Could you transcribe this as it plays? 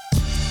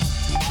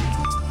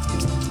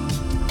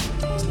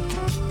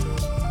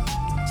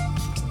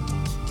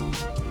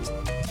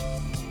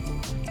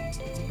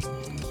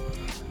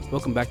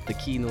Welcome back to the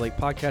Key in the Lake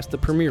podcast, the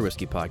premier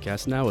whiskey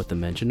podcast, now with the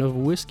mention of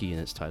whiskey in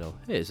its title.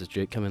 Hey, this is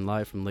Jake coming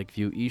live from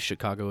Lakeview East,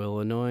 Chicago,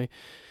 Illinois.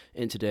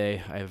 And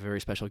today I have a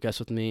very special guest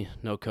with me.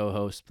 No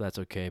co-host, but that's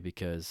okay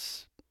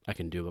because I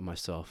can do it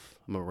myself.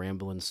 I'm a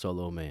rambling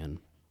solo man.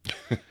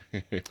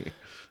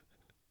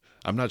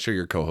 I'm not sure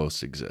your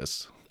co-host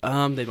exists.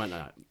 They might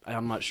not.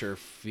 I'm not sure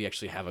if we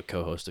actually have a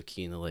co-host of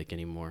Key in the Lake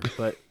anymore,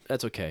 but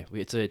that's okay.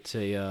 It's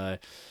a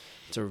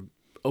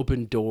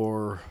open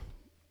door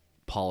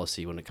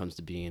policy when it comes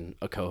to being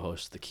a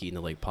co-host of the Key in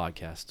the Lake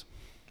podcast.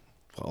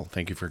 Well,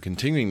 thank you for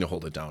continuing to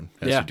hold it down,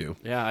 as you do.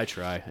 Yeah, I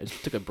try. I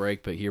just took a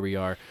break, but here we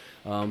are.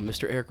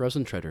 Mr. Eric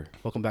Rosentreader,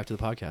 welcome back to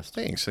the podcast.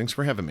 Thanks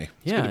for having me.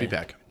 It's good to be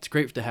back. It's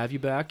great to have you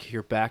back.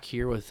 You're back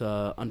here with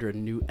under a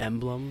new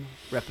emblem,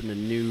 repping a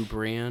new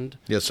brand.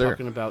 Yes, sir.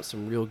 Talking about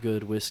some real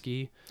good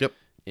whiskey. Yep.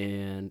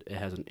 And it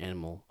has an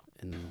animal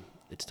in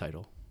its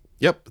title.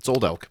 Yep, it's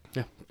Old Elk.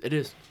 Yeah, it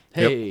is.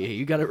 Hey,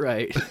 You got it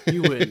right.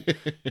 You win.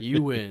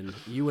 You win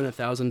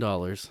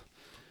 $1,000.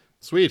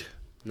 Sweet.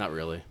 Not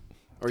really.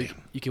 Or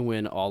you can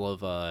win all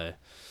of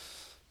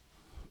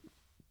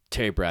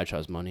Terry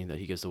Bradshaw's money that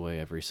he gives away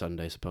every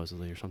Sunday,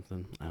 supposedly, or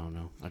something. I don't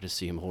know. I just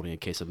see him holding a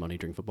case of money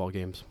during football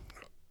games.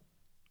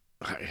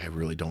 I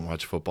really don't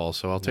watch football,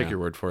 so I'll take your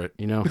word for it.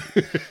 You know,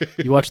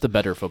 you watch the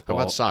better football.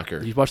 How about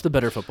soccer? You watch the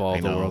better football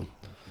of the world.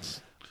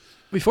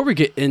 Before we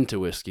get into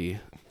whiskey,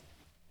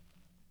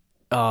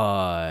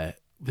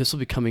 this will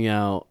be coming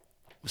out.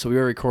 So we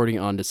are recording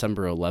on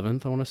December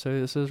 11th, I want to say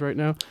this is right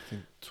now. I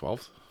think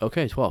 12th.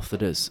 Okay, 12th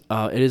it is.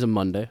 It is a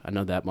Monday. I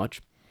know that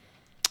much.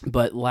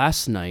 But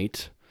last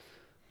night,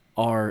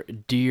 our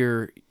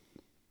dear,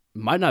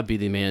 might not be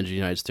the manager of the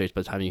United States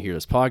by the time you hear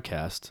this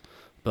podcast,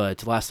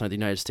 but last night the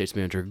United States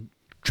manager,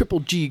 Triple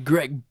G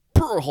Greg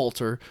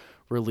Berhalter,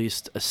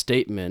 released a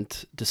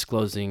statement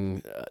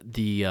disclosing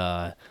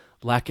the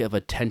lack of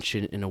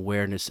attention and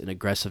awareness and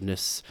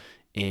aggressiveness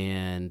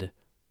and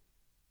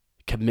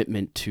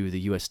commitment to the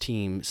U.S.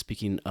 team,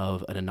 speaking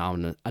of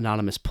an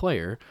anonymous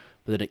player,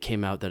 but then it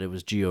came out that it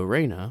was Gio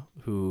Reyna,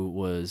 who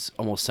was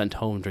almost sent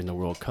home during the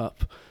World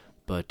Cup,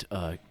 but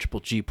Triple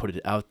G put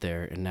it out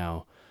there, and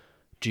now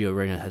Gio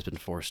Reyna has been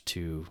forced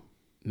to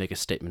make a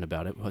statement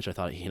about it, which I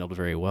thought he handled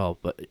very well,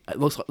 but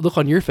look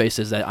on your face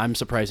is that I'm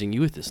surprising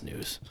you with this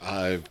news.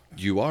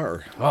 You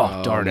are.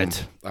 Oh, darn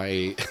it.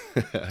 I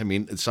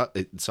mean,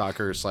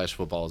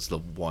 soccer/football is the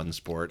one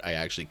sport I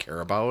actually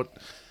care about.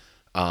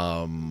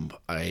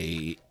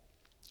 I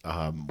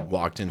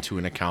walked into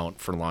an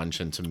account for lunch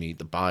and to meet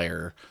the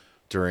buyer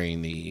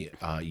during the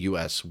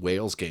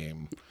U.S.-Wales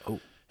game. Oh.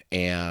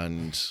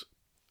 And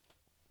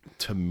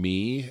to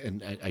me,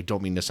 and I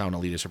don't mean to sound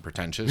elitist or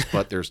pretentious,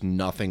 but there's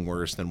nothing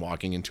worse than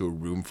walking into a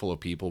room full of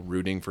people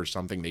rooting for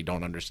something they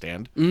don't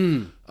understand.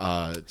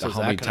 How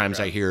many times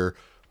I hear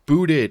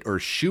boot it or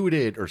shoot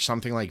it or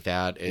something like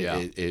that.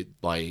 It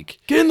like...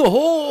 Get in the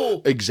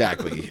hole!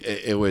 Exactly.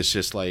 It was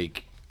just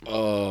like...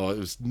 Oh, it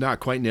was not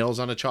quite nails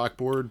on a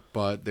chalkboard,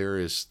 but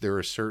there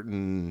are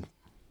certain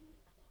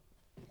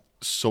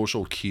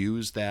social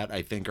cues that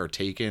I think are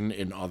taken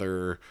in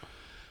other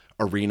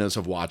arenas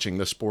of watching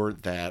the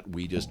sport that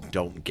we just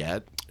don't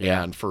get.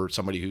 Yeah. And for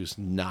somebody who's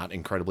not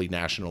incredibly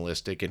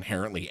nationalistic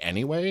inherently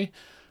anyway,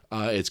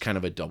 it's kind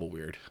of a double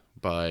weird.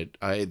 But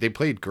they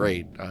played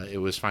great. It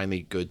was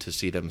finally good to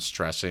see them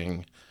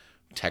stressing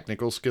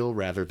technical skill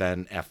rather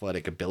than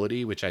athletic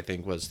ability, which I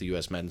think was the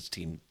U.S. men's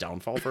team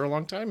downfall for a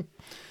long time.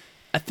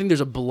 I think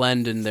there's a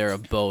blend in there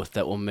of both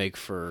that will make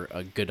for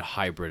a good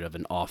hybrid of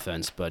an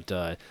offense, but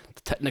the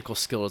technical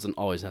skill isn't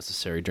always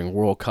necessary during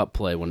World Cup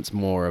play when it's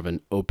more of an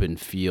open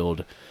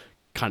field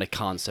kind of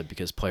concept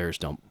because players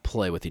don't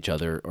play with each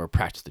other or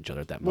practice with each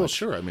other that much. Well,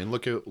 sure. I mean,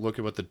 look at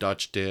what the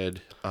Dutch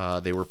did.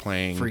 They were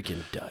playing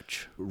freaking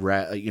Dutch.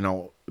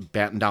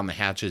 Batten down the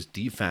hatches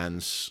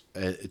defense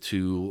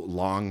to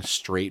long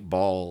straight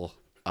ball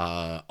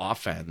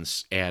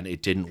offense, and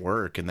it didn't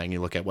work. And then you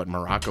look at what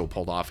Morocco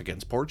pulled off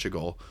against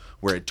Portugal,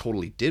 where it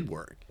totally did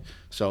work.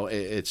 So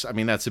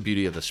that's the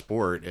beauty of the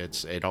sport.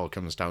 It all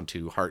comes down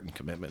to heart and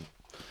commitment.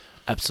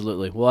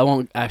 Absolutely. Well, I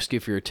won't ask you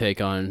for your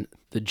take on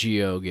the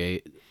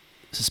Geo-gate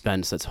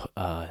suspense that's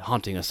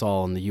haunting us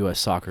all in the U.S.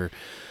 soccer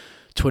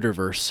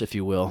Twitterverse, if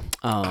you will.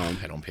 I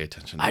don't pay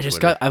attention to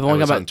Twitter. I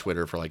was on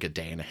Twitter for like a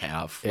day and a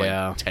half,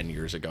 10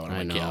 years ago,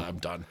 and I'm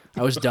done.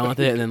 I was done with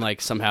it, and then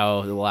like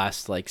somehow the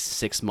last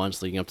 6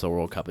 months leading up to the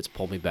World Cup, it's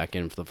pulled me back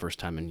in for the first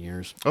time in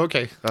years.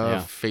 Okay.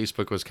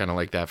 Facebook was kind of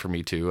like that for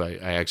me too.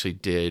 I actually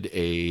did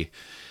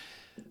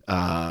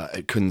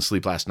I couldn't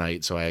sleep last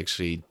night, so I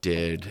actually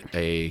did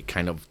a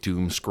kind of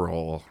doom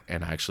scroll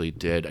and actually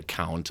did a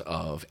count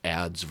of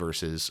ads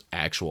versus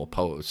actual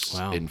posts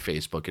in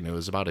Facebook, and it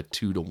was about a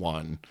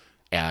 2-to-1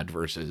 ad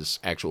versus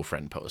actual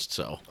friend post.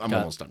 So I'm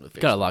almost done with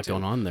Facebook. Got a lot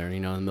going on there,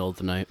 in the middle of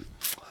the night.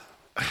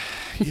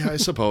 Yeah, I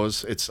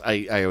suppose.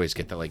 I always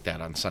get that like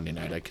that on Sunday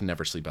night. I can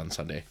never sleep on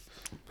Sunday.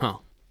 Huh.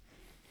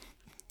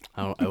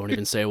 I won't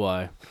even say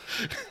why.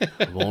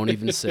 I won't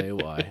even say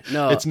why.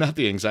 No, it's not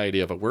the anxiety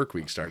of a work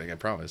week starting, I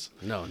promise.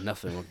 No,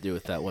 nothing will do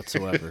with that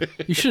whatsoever.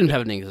 You shouldn't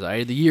have an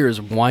anxiety. The year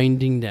is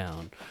winding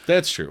down.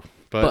 That's true.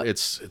 But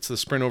it's the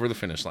sprint over the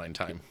finish line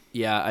time.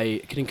 Yeah,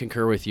 I can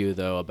concur with you,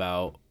 though,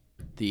 about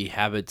the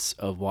habits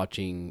of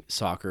watching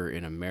soccer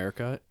in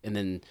America, and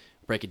then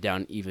break it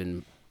down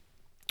even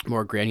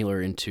more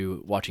granular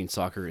into watching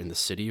soccer in the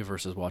city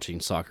versus watching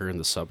soccer in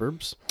the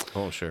suburbs.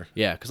 Oh, sure.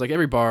 Yeah, because like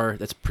every bar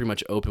that's pretty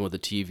much open with a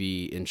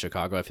TV in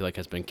Chicago, I feel like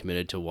has been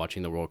committed to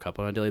watching the World Cup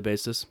on a daily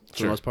basis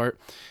for the most part.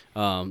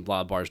 A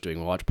lot of bars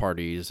doing watch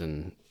parties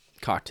and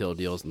cocktail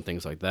deals and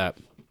things like that.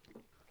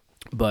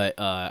 But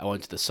I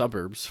went to the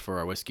suburbs for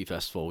our whiskey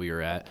festival we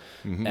were at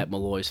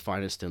Malloy's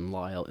Finest in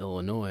Lisle,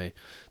 Illinois,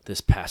 this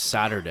past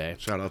Saturday.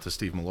 Shout out to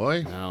Steve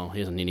Malloy. No,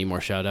 he doesn't need any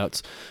more shout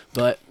outs.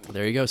 But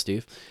there you go,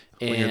 Steve.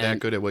 When you're that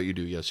good at what you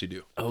do, yes, you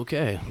do.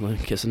 Okay, well,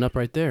 kissing up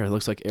right there. It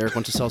looks like Eric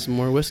wants to sell some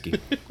more whiskey.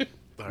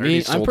 I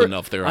already sold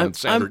enough there on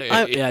Saturday.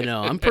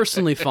 I'm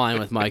personally fine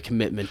with my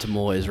commitment to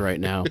Malloy's right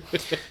now.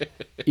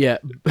 Yeah,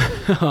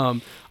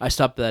 I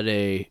stopped at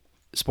a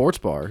sports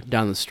bar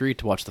down the street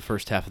to watch the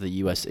first half of the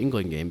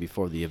U.S.-England game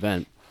before the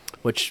event,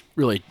 which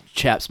really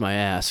chaps my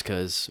ass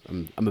because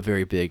I'm a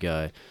very big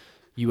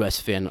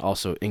U.S. fan,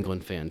 also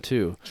England fan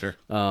too. Sure.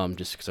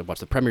 Just because I watch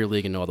the Premier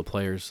League and know all the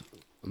players.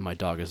 My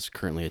dog is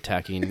currently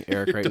attacking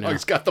Eric right now.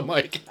 Dog's got the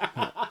mic.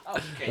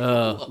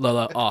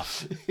 Lola,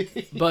 off.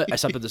 But I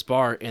stopped at this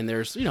bar, and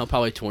there's,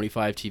 probably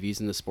 25 TVs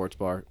in the sports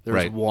bar. There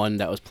was one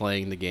that was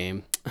playing the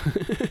game.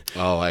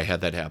 Oh, I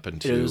had that happen,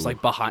 too. It was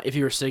like behind. If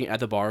you were sitting at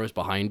the bar, it was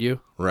behind you.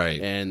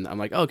 Right. And I'm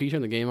like, oh, can you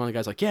turn the game on? The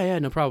guy's like, yeah,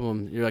 no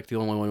problem. You're like the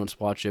only one who wants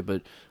to watch it.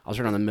 But I was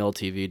turning on the middle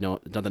TV. No,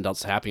 nothing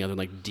else happening other than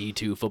like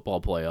D2 football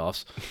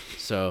playoffs.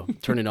 So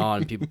turn it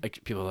on.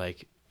 People are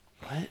like,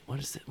 what?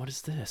 What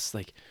is this?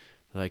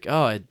 Like,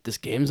 oh, this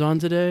game's on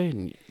today?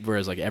 And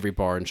whereas, like, every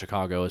bar in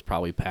Chicago is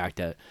probably packed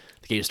the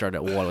game started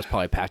at 1, it was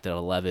probably packed at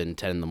 11,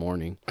 10 in the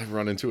morning. I've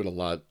run into it a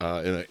lot.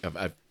 And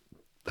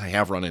I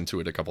have run into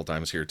it a couple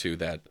times here, too,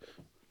 that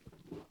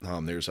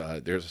there's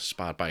a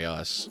spot by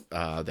us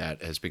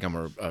that has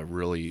become a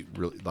really,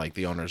 really, like,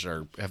 the owners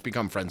have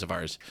become friends of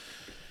ours.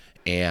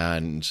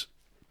 And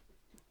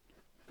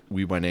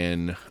we went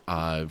in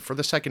for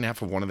the second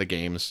half of one of the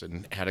games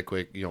and had a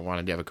quick,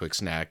 wanted to have a quick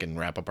snack and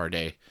wrap up our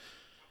day.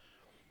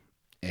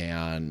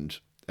 And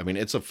I mean,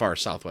 it's a far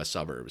southwest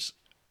suburbs,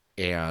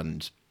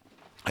 and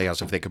I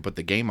asked if they could put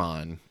the game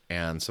on,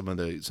 and some of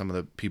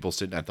the people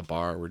sitting at the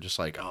bar were just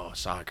like, "Oh,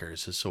 soccer,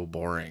 this is so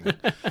boring,"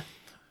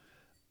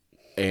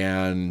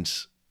 and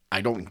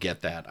I don't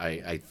get that.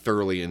 I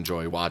thoroughly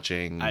enjoy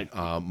watching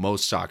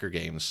most soccer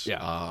games,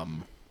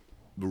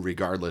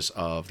 regardless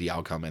of the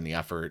outcome and the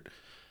effort,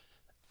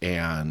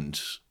 and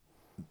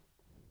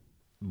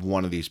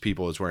one of these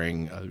people is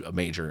wearing a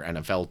major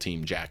NFL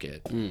team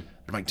jacket.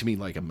 Like, to me,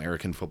 like,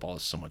 American football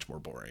is so much more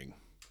boring.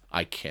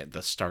 I can't.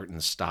 The start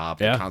and stop,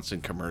 the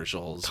constant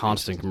commercials.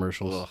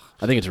 Ugh.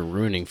 I think it's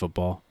ruining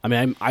football. I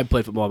mean, I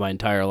played football my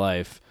entire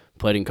life,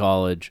 played in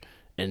college,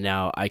 and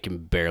now I can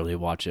barely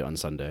watch it on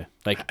Sunday.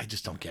 Like, I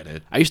just don't get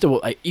it. I used to,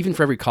 even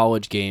for every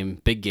college game,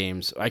 big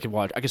games, I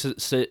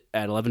could sit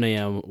at 11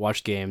 a.m.,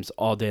 watch games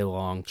all day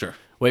long. Sure.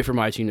 Wait for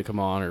my team to come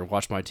on or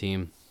watch my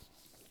team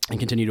and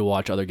continue to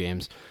watch other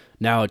games.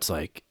 Now it's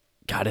like,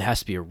 God, it has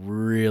to be a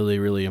really,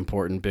 really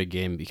important big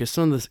game because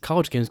some of the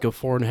college games go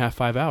 4.5,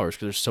 5 hours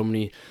because there's so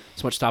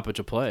much stoppage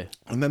of play.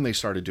 And then they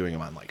started doing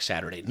them on like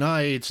Saturday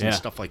nights and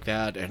stuff like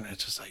that, and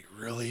it's just like,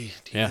 really,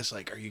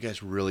 are you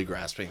guys really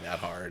grasping that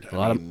hard? A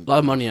lot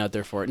of money out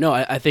there for it. No,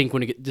 I think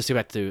when just to go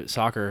back to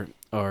soccer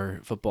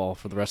or football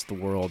for the rest of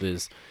the world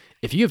is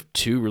if you have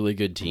two really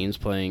good teams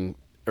playing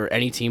or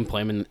any team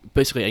playing,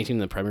 basically any team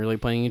in the Premier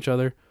League playing each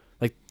other,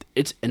 like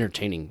it's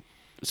entertaining.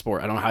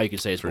 Sport. I don't know how you could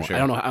say it's boring. Sure. I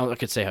don't know how I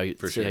could say how you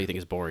how you think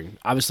it's boring.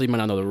 Obviously, you might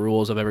not know the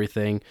rules of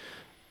everything.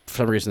 For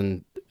some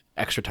reason,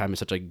 extra time is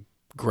such a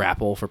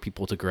grapple for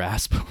people to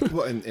grasp.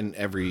 Well, in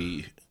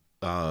every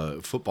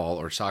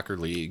football or soccer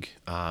league,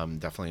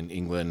 definitely in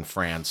England,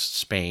 France,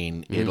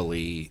 Spain,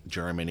 Italy,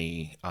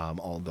 Germany,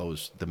 all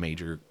those the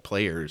major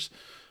players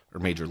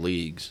or major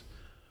leagues.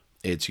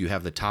 It's you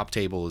have the top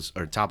tables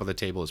or top of the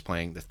table is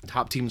playing. The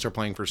top teams are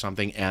playing for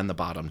something, and the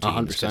bottom teams.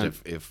 100%.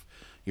 Because if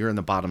you're in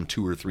the bottom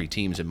 2 or 3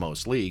 teams in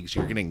most leagues,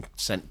 you're getting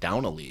sent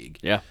down a league.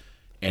 Yeah.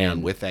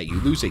 And with that, you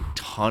lose a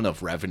ton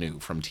of revenue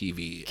from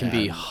TV. It can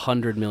be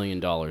 $100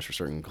 million for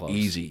certain clubs.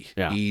 Easy.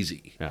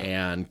 Yeah.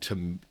 And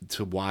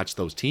to watch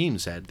those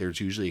teams, there's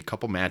usually a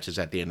couple matches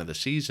at the end of the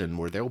season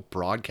where they'll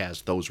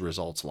broadcast those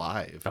results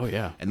live. Oh,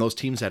 yeah. And those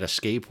teams that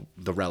escape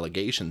the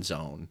relegation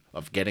zone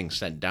of getting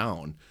sent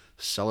down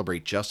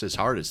celebrate just as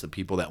hard as the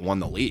people that won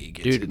the league.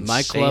 It's Dude,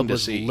 my club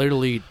was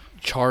literally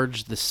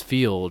charged this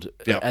field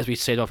as we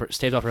stayed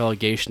off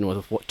relegation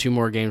with 2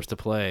 more games to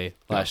play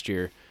last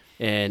year,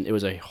 and it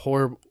was a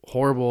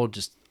horrible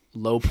just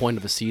low point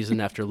of the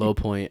season after low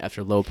point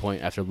after low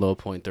point after low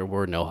point. There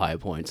were no high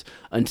points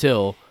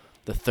until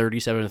the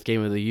 37th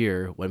game of the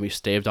year when we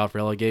staved off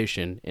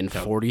relegation and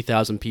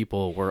 40,000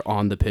 people were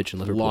on the pitch in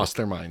Liverpool. Lost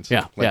their minds.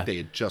 Yeah, they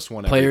had just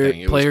won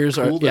everything. It players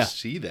was cool to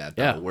see that,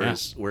 though.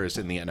 Whereas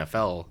in the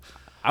NFL,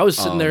 I was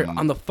sitting there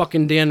on the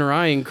fucking Dan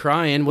Ryan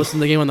crying, listening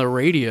to the game on the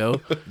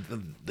radio.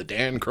 The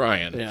Dan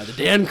crying. Yeah, the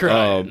Dan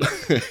crying.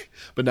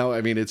 But now,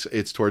 I mean,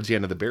 it's towards the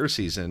end of the Bear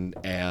season,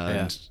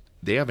 and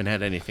they haven't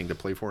had anything to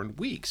play for in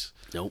weeks.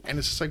 Nope. And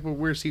it's just like, well,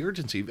 where's the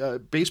urgency?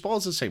 Baseball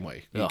is the same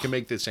way. You can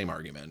make the same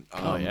argument.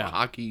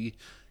 Hockey,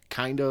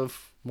 kind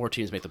of. More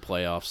teams make the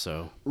playoffs,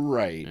 so.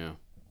 Right. Yeah.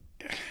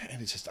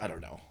 And it's just, I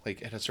don't know.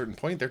 Like, at a certain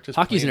point, they're just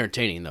Hockey's playing.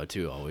 entertaining, though,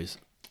 too, always.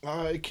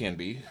 It can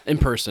be. In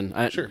person.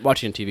 Sure.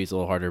 Watching on TV is a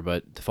little harder,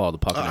 but to follow the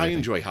puck. I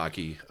enjoy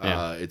hockey.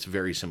 Yeah. It's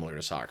very similar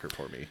to soccer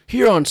for me.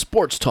 Here on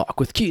Sports Talk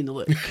with Key in the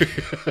Lick.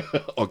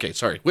 Okay,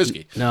 sorry.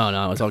 Whiskey.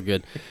 No, it's all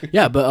good.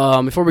 Yeah,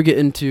 but before we get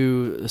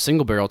into the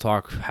single barrel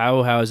talk,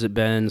 how has it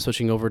been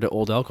switching over to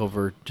Old Elk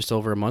over just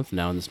over a month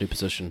now in this new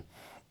position?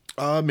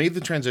 Made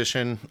the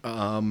transition.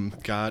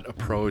 Got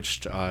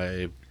approached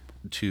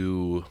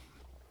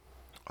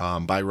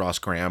by Ross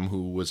Graham,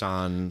 who was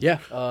on the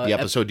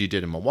episode you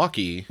did in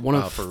Milwaukee. One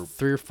of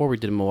 3 or 4 we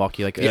did in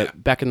Milwaukee,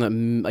 back in the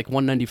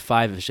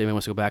 195. If anyone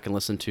wants to go back and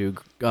listen to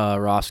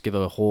Ross give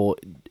a whole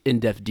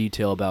in-depth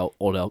detail about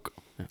Old Elk.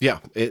 Yeah,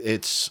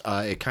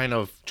 it kind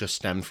of just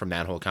stemmed from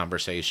that whole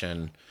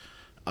conversation.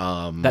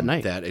 That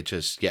night. That it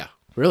just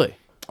Really?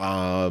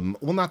 Well,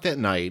 not that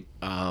night,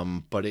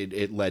 but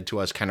it led to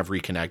us kind of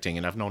reconnecting.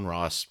 And I've known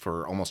Ross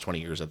for almost 20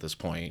 years at this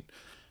point.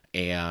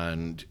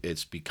 And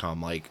it's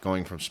become like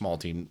going from small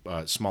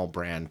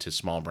brand to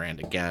small brand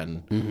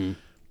again,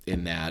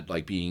 in that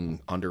like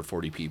being under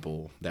 40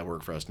 people that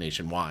work for us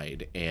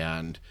nationwide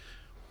and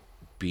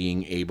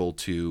being able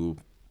to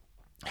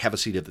have a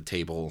seat at the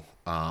table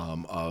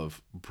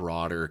of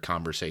broader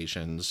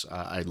conversations.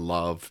 I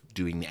love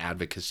doing the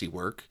advocacy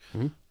work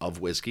of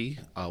whiskey,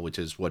 which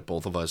is what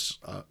both of us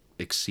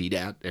exceed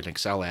at and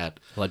excel at.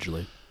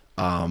 Allegedly.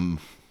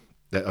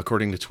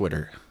 According to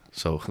Twitter.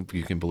 So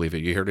you can believe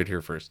it. You heard it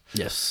here first.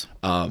 Yes.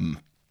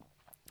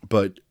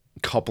 But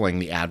coupling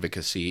the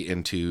advocacy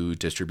into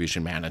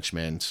distribution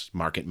management,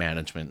 market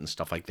management, and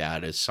stuff like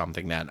that is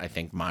something that I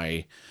think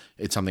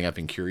it's something I've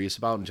been curious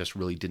about and just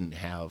really didn't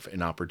have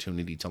an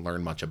opportunity to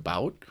learn much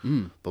about.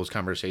 Those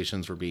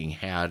conversations were being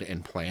had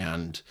and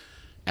planned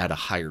at a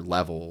higher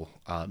level.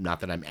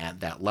 Not that I'm at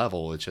that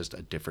level. It's just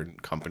a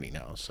different company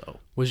now. So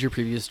was your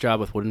previous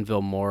job with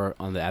Woodinville more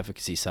on the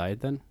advocacy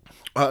side then?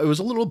 It was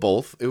a little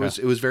both. It was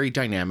very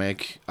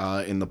dynamic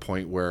in the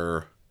point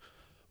where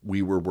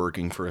we were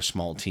working for a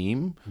small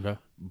team,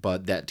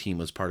 but that team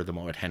was part of the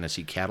Moet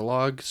Hennessy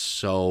catalog.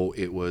 So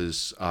it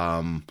was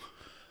a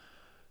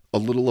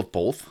little of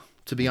both,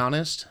 to be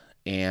honest,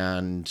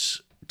 and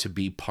to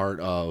be part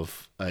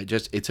of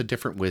it's a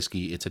different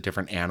whiskey. It's a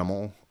different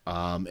animal.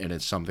 And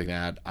it's something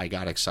that I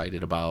got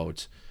excited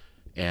about.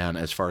 And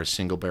as far as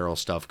single barrel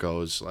stuff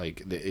goes,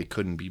 like it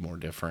couldn't be more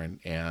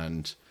different.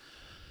 And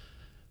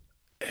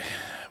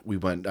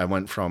I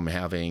went from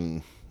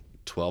having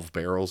 12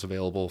 barrels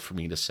available for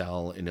me to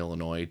sell in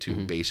Illinois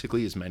to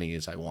basically as many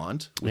as I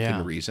want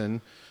within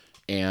reason,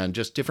 and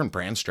just different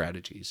brand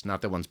strategies.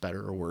 Not that one's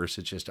better or worse.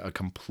 It's just a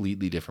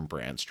completely different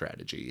brand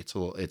strategy. It's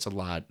a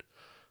lot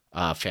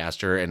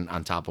faster. And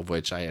on top of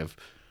which I have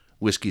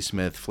Whiskey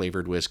Smith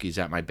flavored whiskeys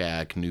at my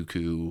back,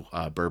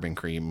 Nuku, bourbon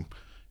cream,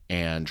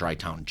 and Dry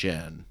Town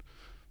gin.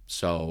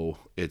 So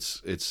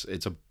it's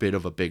a bit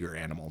of a bigger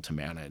animal to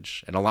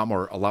manage, and a lot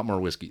more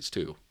whiskeys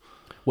too.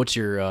 What's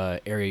your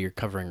area you're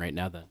covering right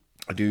now then?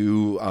 I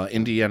do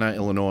Indiana,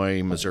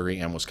 Illinois, Missouri,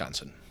 and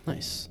Wisconsin.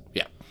 Nice.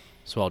 Yeah.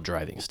 So all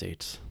driving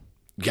states.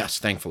 Yes,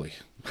 thankfully.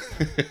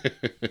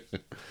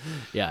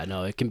 Yeah,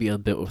 no, it can be a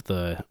bit with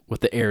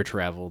the air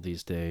travel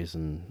these days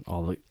and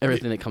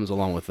everything that comes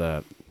along with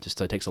that. Just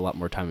takes a lot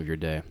more time of your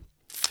day.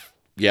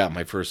 Yeah,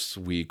 my first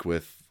week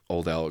with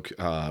Old Elk,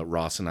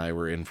 Ross and I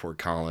were in Fort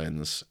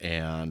Collins,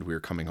 and we were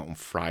coming home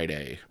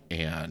Friday,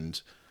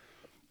 and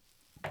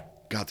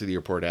got to the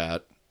airport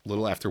at a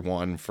little after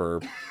 1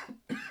 for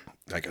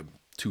like a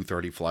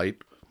 2:30 flight,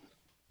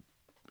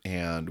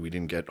 and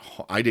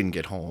I didn't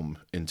get home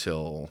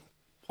until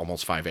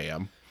almost 5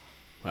 a.m.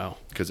 Wow.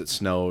 Because it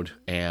snowed,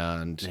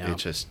 and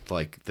it's just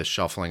like the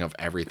shuffling of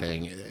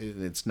everything.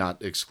 It's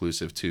not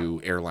exclusive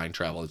to airline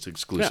travel. It's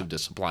exclusive to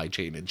supply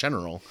chain in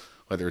general,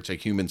 whether it's a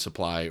human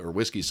supply or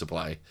whiskey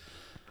supply.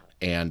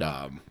 And,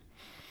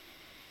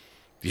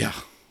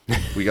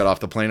 we got off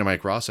the plane. I'm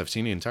like, Ross, I've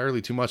seen you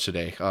entirely too much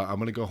today. I'm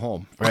going to go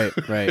home. Right.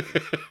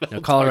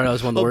 Colorado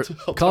is one of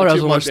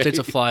the worst states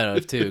to fly out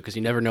of, too, because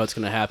you never know what's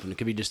going to happen. It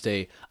could be just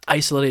a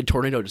isolated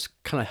tornado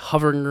just kind of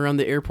hovering around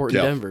the airport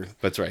in Denver.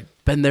 That's right.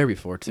 Been there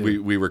before,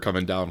 too. We were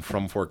coming down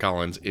from Fort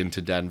Collins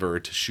into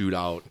Denver to shoot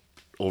out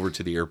over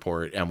to the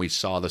airport, and we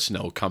saw the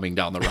snow coming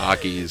down the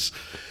Rockies.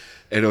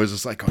 And it was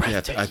just like, okay,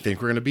 I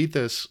think we're going to beat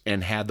this.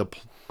 And had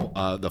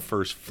the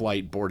first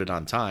flight boarded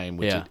on time,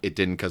 which it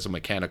didn't because of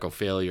mechanical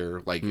failure.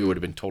 Like, it would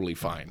have been totally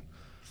fine.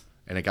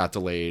 And it got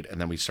delayed,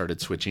 and then we started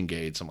switching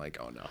gates. I'm like,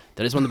 oh, no.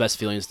 That is one of the best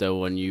feelings, though,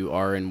 when you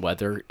are in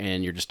weather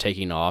and you're just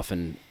taking off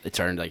and it's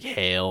starting to, like,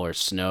 hail or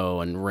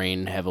snow and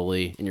rain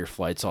heavily, and your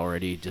flight's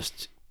already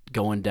just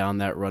going down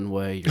that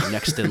runway. You're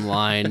next in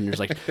line. And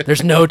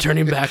there's no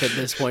turning back at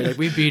this point. Like,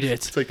 we beat it.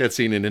 It's like that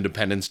scene in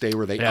Independence Day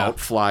where they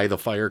outfly the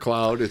fire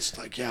cloud. It's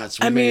like,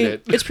 we made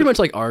it. It's pretty much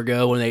like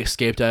Argo when they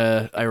escaped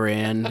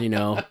Iran,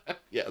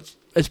 Yes.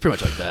 It's pretty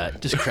much like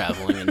that. Just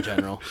traveling in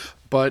general.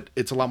 But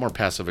it's a lot more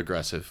passive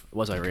aggressive. It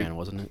was Iran,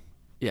 wasn't it?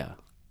 Yeah.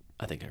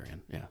 I think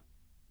Iran. Yeah.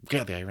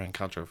 Yeah, the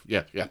Iran-Contra.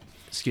 Yeah.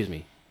 Excuse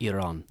me.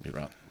 Iran.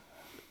 Iran.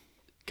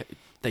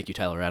 Thank you,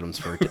 Tyler Adams,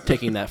 for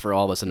taking that for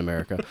all of us in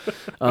America.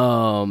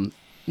 No,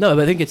 but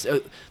I think it's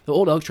the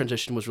Old Elk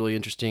transition was really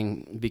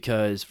interesting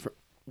because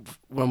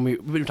when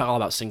we've been talking all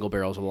about single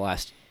barrels over the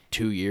last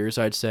 2 years,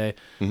 I'd say,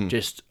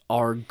 just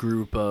our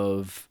group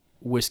of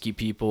whiskey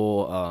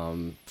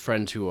people,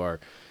 friends who are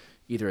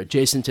either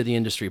adjacent to the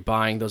industry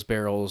buying those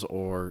barrels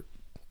or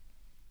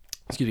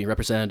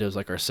representatives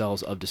like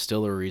ourselves of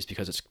distilleries,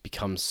 because it's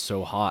become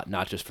so hot,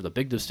 not just for the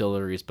big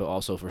distilleries, but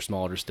also for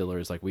smaller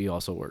distilleries like we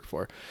also work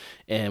for.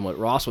 And what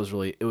Ross was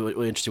really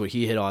interesting, what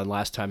he hit on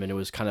last time, and it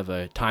was kind of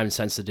a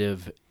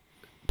time-sensitive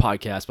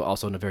podcast, but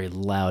also in a very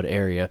loud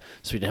area,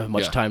 so we didn't have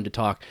much time to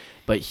talk.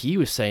 But he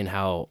was saying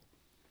how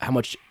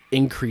much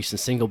increase in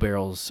single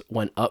barrels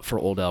went up for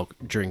Old Elk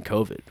during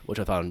COVID, which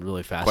I found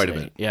really fascinating.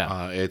 Quite a bit.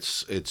 Yeah.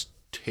 It's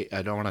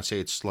I don't want to say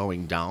it's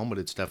slowing down, but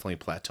it's definitely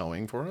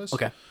plateauing for us.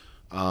 Okay.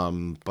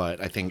 But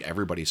I think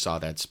everybody saw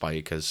that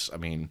spike because,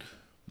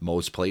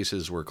 most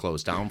places were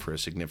closed down for a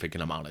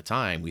significant amount of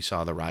time. We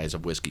saw the rise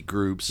of whiskey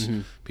groups,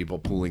 people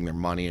pooling their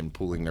money and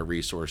pooling their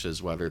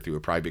resources, whether through a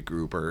private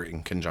group or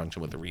in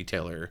conjunction with a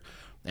retailer,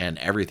 and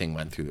everything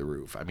went through the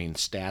roof.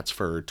 Stats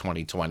for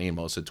 2020 and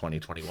most of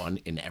 2021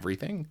 in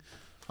everything,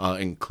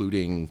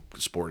 including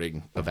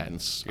sporting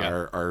events,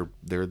 are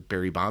they're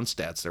Barry Bonds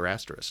stats. They're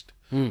asterisked.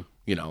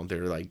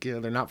 They're like,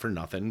 they're not for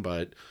nothing,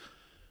 but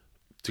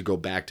to go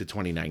back to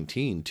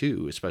 2019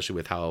 too, especially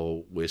with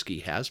how whiskey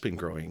has been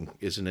growing,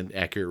 isn't an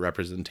accurate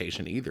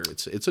representation either.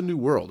 It's a new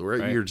world.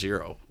 We're at year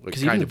zero,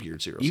 year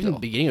zero. Even the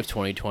beginning of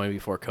 2020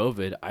 before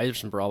COVID, I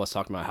just remember all of us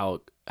talking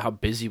about how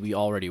busy we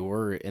already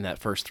were in that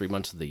first 3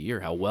 months of the year,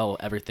 how well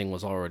everything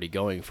was already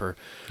going for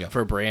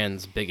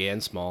brands big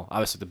and small.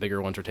 Obviously, the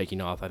bigger ones are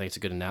taking off. I think it's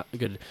a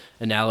good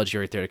analogy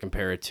right there to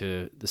compare it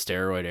to the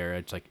steroid era.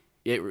 It's like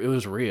it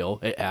was real,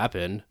 it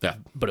happened,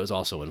 but it was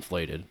also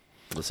inflated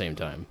at the same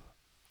time.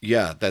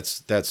 Yeah,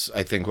 that's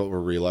I think what we're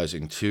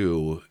realizing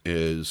too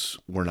is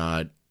we're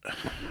not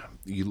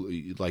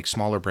like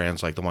smaller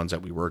brands like the ones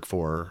that we work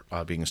for,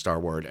 being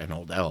Starward and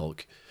Old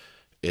Elk,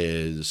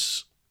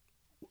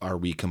 are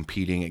we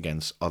competing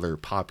against other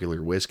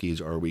popular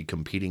whiskeys, or are we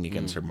competing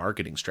against their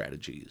marketing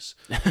strategies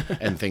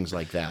and things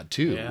like that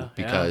too?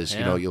 Because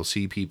you'll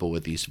see people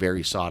with these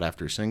very sought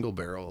after single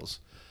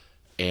barrels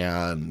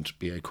and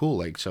be like, cool,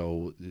 like,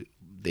 so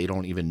they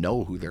don't even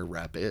know who their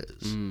rep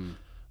is.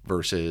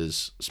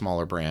 Versus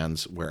smaller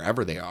brands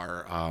wherever they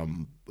are,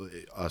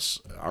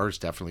 ours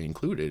definitely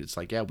included. It's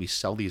like, we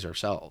sell these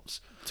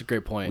ourselves. It's a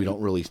great point. We don't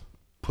really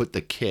put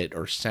the kit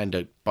or send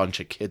a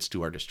bunch of kits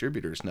to our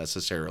distributors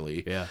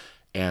necessarily. Yeah.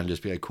 And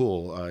just be like,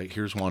 cool,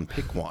 here's one,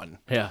 pick one.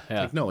 Yeah.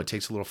 Like, no, it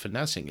takes a little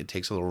finessing. It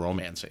takes a little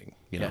romancing,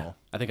 you know?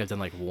 I think I've done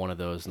like one of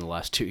those in the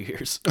last 2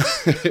 years.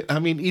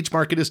 Each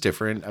market is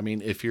different.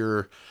 If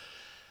you're...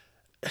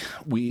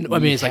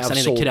 it's like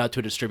sending the kit out to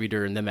a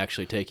distributor and them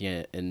actually taking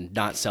it and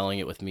not selling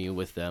it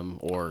with them,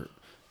 or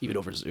even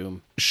over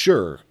Zoom.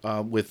 Sure.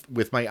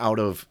 With my out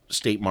of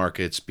state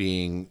markets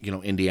being,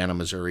 Indiana,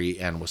 Missouri,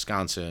 and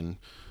Wisconsin,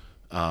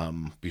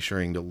 be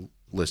sure to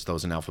list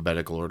those in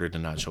alphabetical order to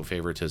not show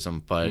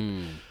favoritism. But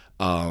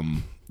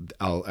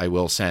I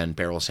will send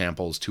barrel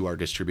samples to our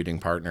distributing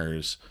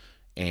partners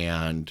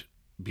and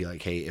be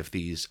like, hey, if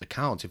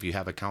you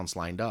have accounts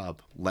lined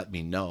up, let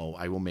me know.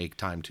 I will make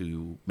time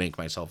to make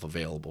myself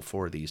available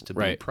for these to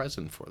be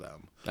present for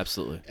them.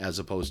 Absolutely. As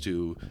opposed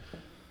to,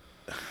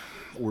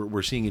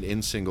 we're seeing it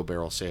in single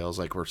barrel sales,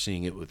 like we're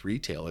seeing it with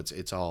retail.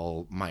 It's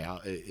all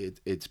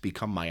it's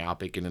become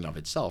myopic in and of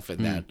itself,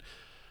 and that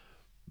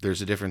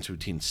there's a difference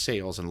between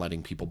sales and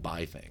letting people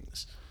buy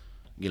things.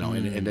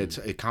 And it's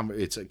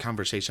a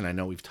conversation I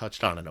know we've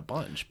touched on it a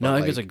bunch. But no, I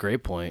think it's a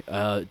great point.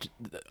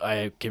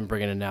 I can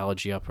bring an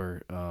analogy up,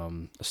 or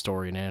a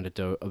story, an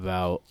anecdote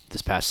about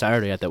this past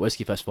Saturday at that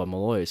whiskey festival at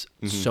Malloy's.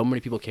 So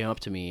many people came up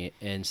to me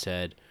and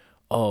said,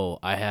 "Oh,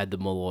 I had the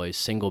Malloy's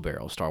single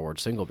barrel, Starward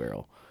single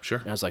barrel." Sure.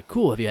 And I was like,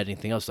 "Cool. Have you had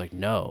anything else?" Like,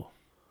 "No."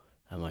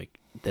 I'm like,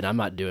 then I'm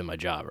not doing my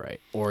job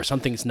right, or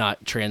something's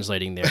not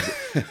translating there.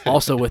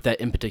 Also, with that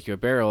in particular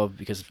barrel,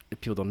 because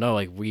if people don't know,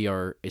 like, we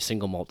are a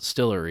single malt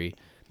distillery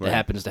that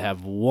happens to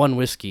have one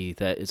whiskey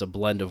that is a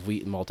blend of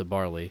wheat and malted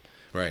barley.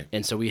 Right.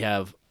 And so we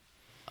have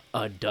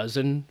a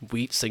dozen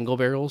wheat single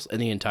barrels in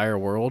the entire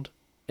world,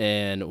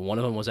 and one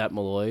of them was at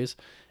Malloy's.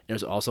 It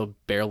was also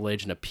barrel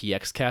aged in a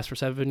PX cask for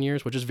 7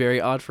 years, which is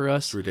very odd for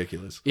us. It's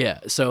ridiculous.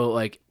 Yeah. So,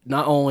 like,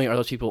 not only are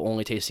those people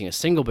only tasting a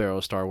single barrel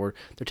of Starward,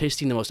 they're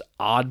tasting the most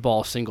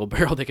oddball single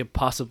barrel they could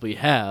possibly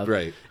have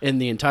in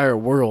the entire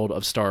world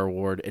of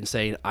Starward, and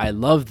saying, I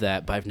love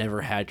that, but I've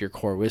never had your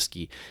core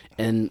whiskey.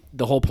 And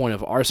the whole point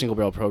of our single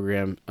barrel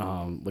program,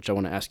 which I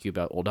want to ask you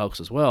about Old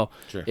Elks as well,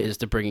 is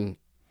to bring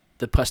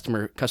the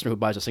customer who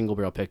buys a single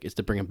barrel pick is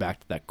to bring them back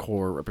to that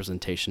core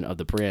representation of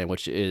the brand,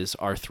 which is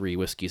our 3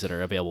 whiskeys that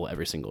are available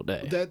every single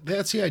day.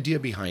 That's the idea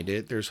behind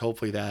it. There's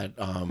hopefully that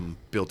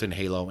built-in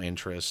halo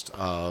interest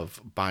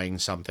of buying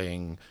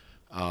something,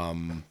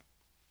 and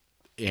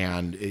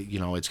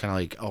it's kind of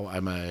like, oh,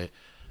 I'm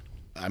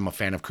a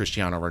fan of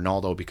Cristiano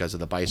Ronaldo because of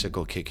the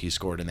bicycle kick he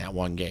scored in that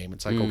one game.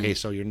 It's like, okay,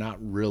 so you're not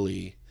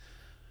really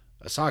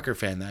a soccer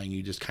fan then,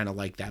 you just kind of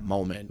like that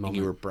moment, and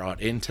you were brought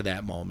into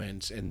that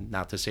moment, and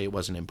not to say it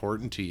wasn't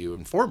important to you,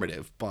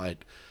 informative,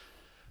 but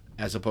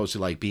as opposed to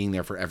like being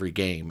there for every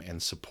game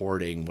and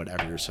supporting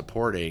whatever you're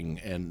supporting.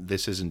 And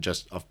this isn't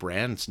just of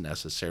brands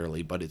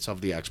necessarily, but it's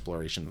of the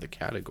exploration of the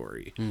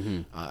category.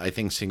 I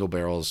think single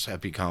barrels have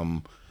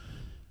become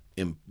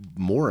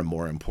more and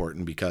more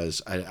important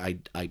because I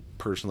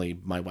personally,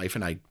 my wife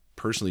and I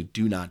personally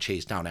do not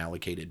chase down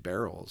allocated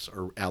barrels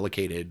or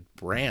allocated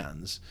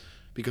brands,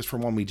 because for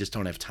one, we just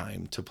don't have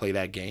time to play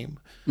that game.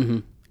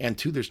 And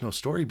two, there's no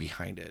story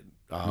behind it.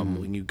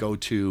 When you go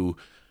to,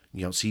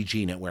 see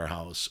Gene at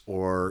Warehouse,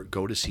 or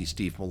go to see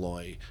Steve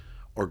Malloy,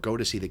 or go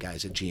to see the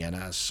guys at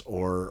GNS,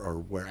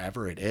 or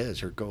wherever it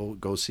is, or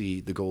go see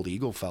the Gold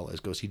Eagle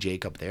fellas, go see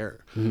Jacob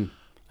there.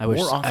 I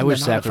wish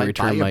Zach would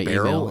return my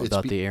email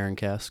about the Aaron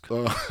cask.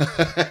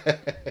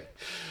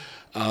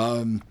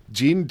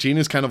 Gene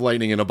is kind of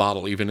lightning in a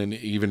bottle, even in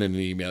an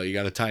email. You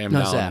got to tie him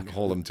down and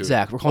hold him to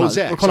Zach. it. We're calling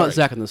out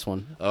Zach on this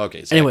one.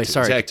 Okay. Zach anyway, too.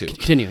 sorry. Zach too.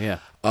 Continue. Yeah.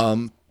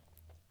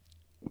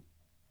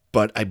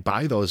 But I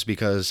buy those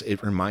because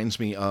it reminds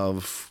me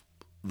of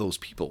those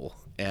people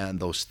and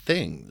those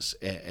things,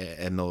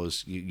 and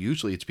those,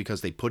 usually it's because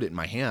they put it in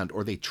my hand,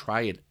 or they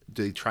try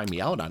me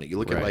out on it. You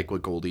look at like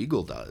what Gold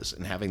Eagle does,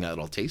 and having that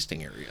little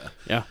tasting area.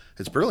 Yeah.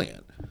 It's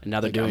brilliant. And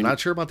now they're doing... I'm not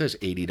sure about this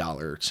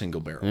 $80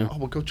 single barrel. Yeah. Oh,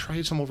 well, go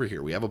try some over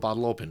here. We have a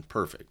bottle open.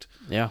 Perfect.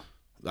 Yeah.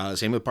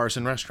 Same with bars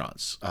and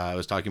restaurants. I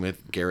was talking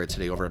with Garrett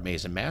today over at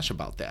Maze and Mash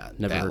about that.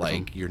 Never heard of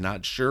them. You're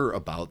not sure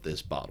about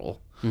this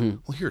bottle.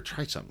 Well, here,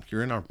 try some.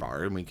 You're in our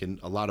bar, and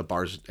a lot of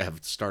bars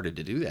have started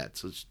to do that.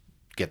 So let's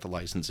get the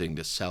licensing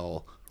to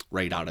sell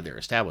right out of their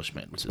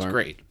establishment, which is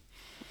great.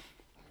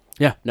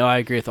 Yeah, no, I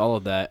agree with all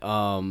of that.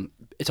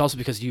 It's also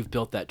because you've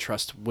built that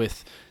trust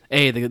with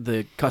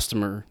the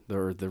customer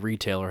or the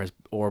retailer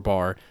or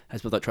bar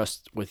has built that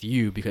trust with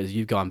you because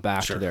you've gone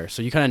back to there.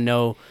 So you kind of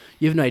know,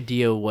 you have an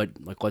idea what,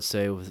 like, let's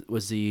say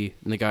was the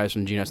guys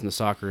from GNS in the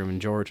soccer room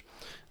and George.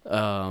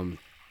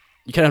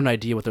 You kind of have an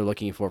idea what they're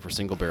looking for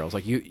single barrels.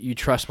 Like you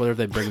trust whatever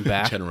they bring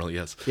back. Generally,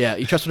 yes. Yeah,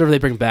 you trust whatever they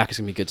bring back is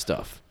gonna be good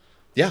stuff.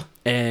 Yeah.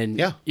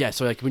 And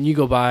so like when you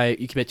go buy,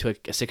 you commit to a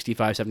 $65,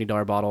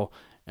 $70 bottle.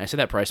 And I say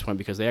that price point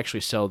because they actually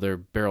sell their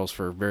barrels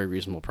for very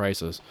reasonable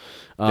prices.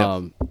 You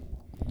know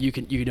you're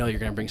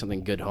gonna bring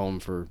something good home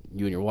for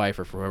you and your wife,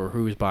 or for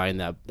who's buying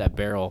that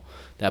barrel,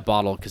 that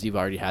bottle, because you've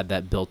already had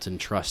that built-in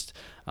trust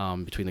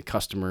between the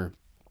customer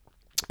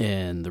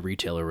and the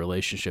retailer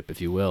relationship, if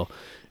you will.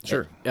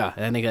 Sure. Yeah,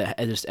 and I think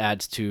it just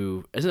adds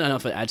to. Isn't it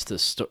enough? It adds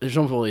to. There's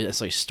no really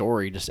necessarily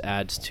story. Just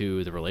adds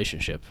to the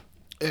relationship.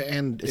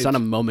 And it's not a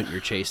moment you're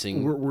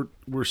chasing.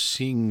 We're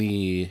seeing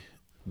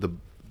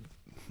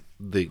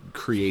the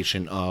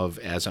creation of,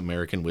 as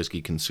American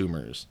whiskey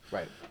consumers,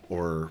 right,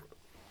 or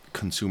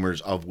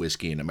consumers of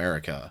whiskey in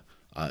America,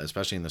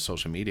 especially in the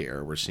social media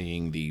era, we're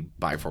seeing the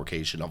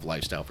bifurcation of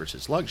lifestyle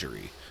versus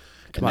luxury.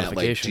 And that,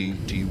 like, do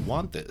you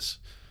want this,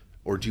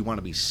 or do you want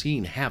to be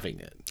seen having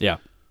it? Yeah.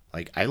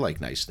 Like, I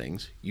like nice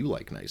things. You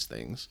like nice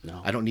things.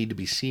 No. I don't need to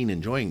be seen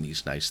enjoying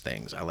these nice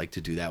things. I like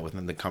to do that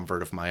within the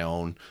comfort of my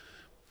own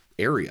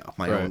area,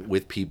 own,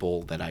 with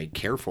people that I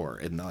care for.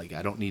 And like,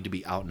 I don't need to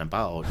be out and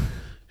about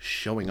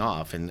showing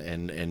off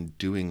and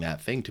doing that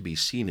thing to be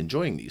seen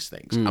enjoying these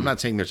things. I'm not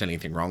saying there's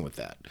anything wrong with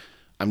that.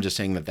 I'm just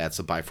saying that that's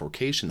the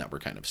bifurcation that we're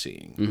kind of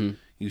seeing.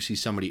 You see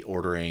somebody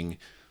ordering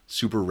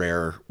super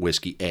rare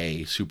whiskey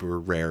A, super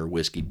rare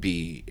whiskey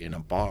B in a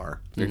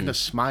bar. They're going to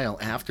smile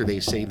after they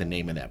say the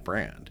name of that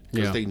brand,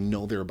 because they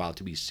know they're about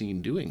to be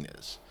seen doing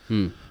this.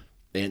 And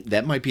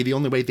that might be the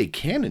only way they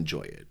can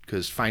enjoy it,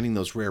 because finding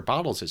those rare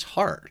bottles is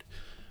hard.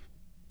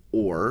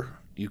 Or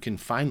you can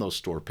find those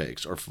store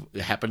picks, or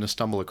happen to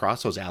stumble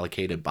across those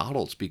allocated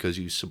bottles because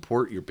you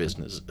support your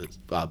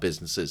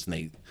businesses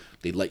and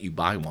they let you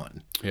buy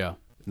one. Yeah.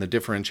 And the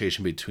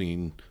differentiation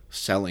between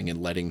selling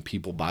and letting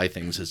people buy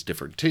things is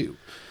different too.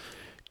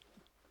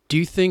 Do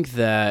you think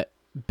that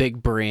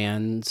big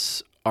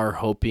brands are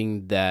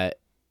hoping that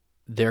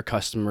their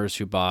customers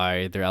who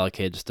buy their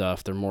allocated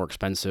stuff, their more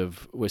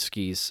expensive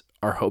whiskeys,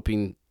 are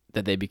hoping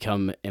that they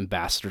become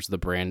ambassadors of the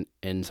brand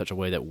in such a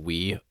way that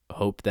we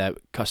hope that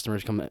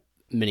customers become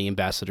mini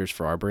ambassadors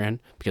for our brand,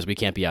 because we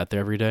can't be out there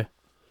every day?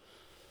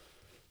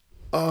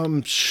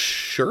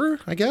 Sure,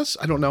 I guess.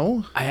 I don't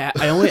know.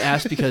 I only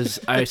asked because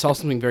I saw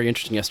something very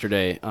interesting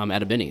yesterday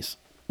at a Binny's,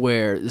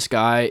 where this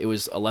guy, it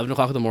was 11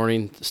 o'clock in the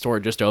morning, the store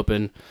had just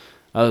opened.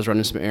 I was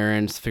running some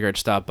errands, figured I'd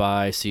stop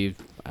by, see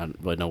I don't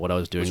really know what I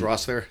was doing. Was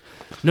Ross there?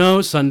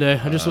 No, Sunday.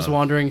 I just was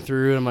wandering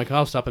through, and I'm like,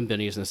 I'll stop in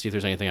Benny's and see if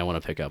there's anything I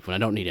want to pick up when I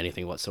don't need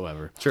anything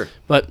whatsoever. Sure.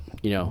 But,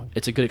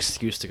 it's a good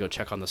excuse to go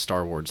check on the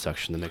Star Wars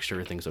section to make sure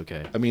everything's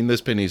okay. I mean,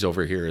 this Benny's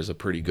over here is a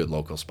pretty good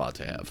local spot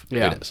to have.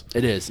 Yeah, It is.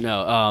 it is.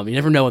 No, you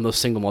never know when those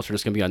single malts are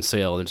just going to be on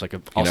sale. There's like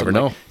never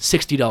know.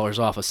 $60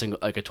 off a single,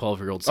 like a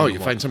 12-year-old single Oh, you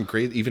malt. find some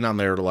great, even on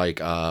their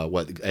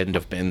end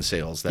of bin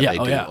sales that Yeah, they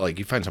do. yeah. Like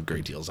you find some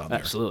great deals on there.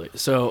 Absolutely.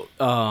 So,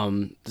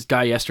 this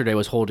guy yesterday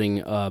was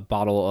holding a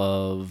bottle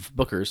of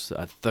Booker's,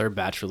 a third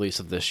batch release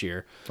of this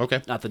year.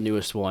 Okay. Not the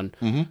newest one,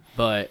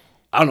 but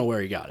I don't know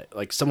where he got it.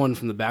 Like someone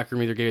from the back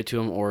room either gave it to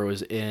him or it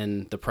was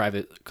in the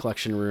private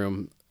collection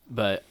room.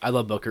 But I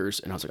love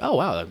Booker's, and I was like, oh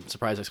wow, I'm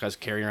surprised this guy's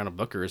carrying around a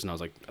Booker's, and I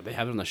was like, they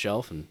have it on the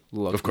shelf, and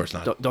look, Of course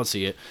not. don't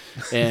see it.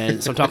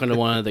 And so I'm talking to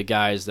one of the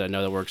guys that I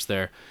know that works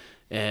there,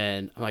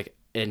 and I'm like,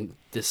 and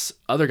this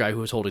other guy who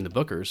was holding the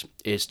Booker's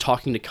is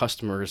talking to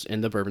customers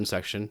in the bourbon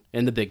section,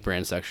 in the big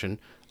brand section,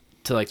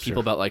 to like people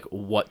about like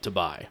what to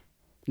buy.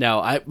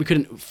 Now we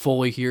couldn't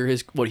fully hear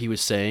what he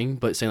was saying,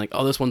 but saying like,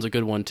 oh, this one's a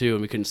good one too,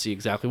 and we couldn't see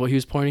exactly what he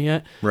was pointing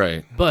at.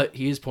 Right. But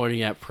he is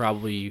pointing at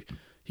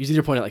he's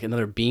either pointing at like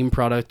another Beam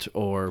product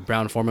or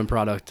Brown Forman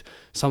product,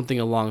 something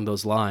along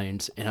those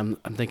lines. And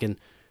I'm thinking,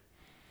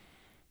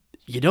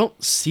 you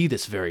don't see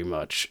this very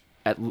much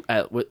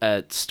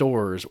at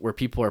stores where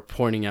people are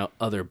pointing out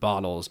other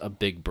bottles of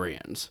big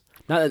brands.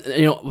 Not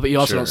but you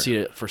also Sure. don't see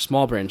it for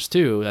small brands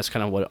too. That's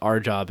kind of what our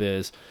job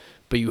is.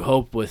 But you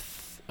hope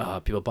with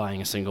people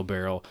buying a single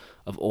barrel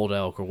of Old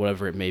Elk or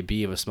whatever it may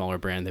be of a smaller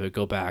brand, they would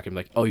go back and be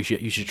like, oh, you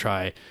should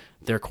try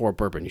their core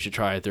bourbon. You should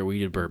try their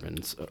weeded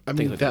bourbons. I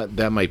mean,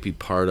 that might be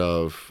part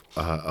of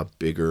a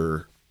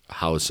bigger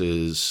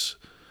house's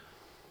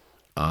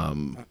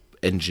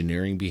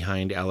engineering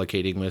behind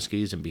allocating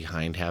whiskeys and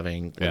behind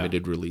having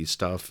limited release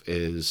stuff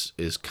is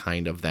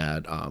kind of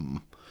that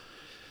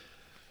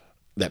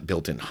that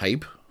built-in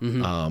hype.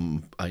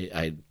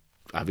 I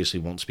obviously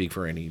won't speak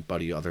for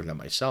anybody other than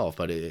myself,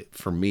 but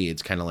for me,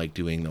 it's kind of like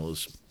doing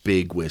those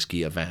big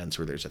whiskey events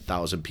where there's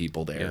 1,000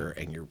 people there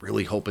and you're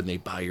really hoping they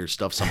buy your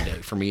stuff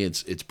someday. For me,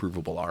 it's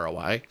provable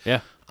ROI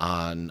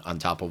on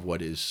top of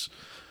what is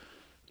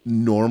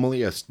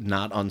normally a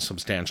not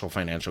unsubstantial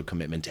financial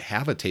commitment to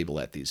have a table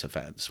at these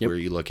events where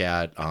you look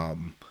at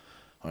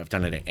I've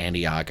done it at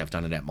Antioch. I've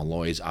done it at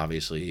Malloy's,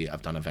 obviously.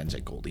 I've done events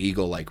at Gold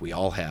Eagle, like we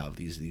all have.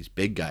 These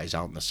big guys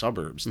out in the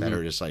suburbs that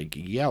are just like,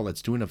 yeah,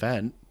 let's do an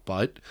event,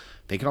 but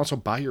they can also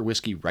buy your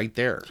whiskey right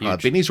there.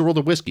 Benny's World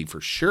of Whiskey,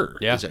 for sure,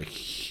 is a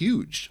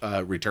huge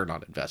return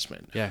on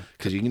investment. Yeah.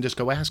 Because you can just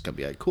go ask them,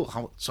 be like, cool,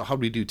 how do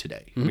we do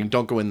today? I mean,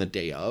 don't go in the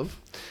day of,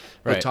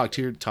 but talk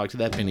to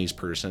that Benny's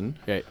person.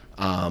 Right.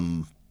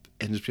 And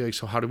just be like,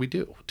 so how do we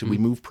do? Do we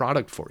move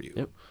product for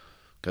you?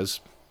 Because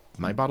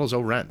my bottles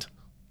owe rent.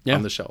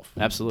 On the shelf.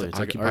 Absolutely. It's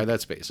occupy that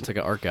space. It's like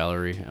an art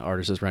gallery. An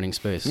artist is renting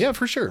space. Yeah,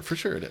 for sure. For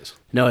sure it is.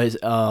 No,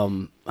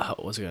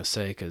 what was I going to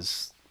say?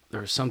 Because there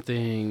was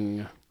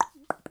something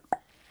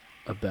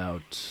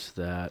about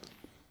that.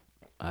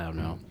 I don't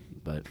know,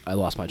 but I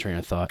lost my train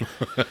of thought.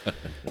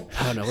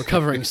 I don't know. We're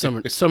covering so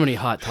many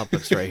hot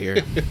topics right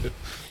here.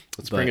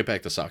 Let's bring it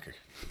back to soccer.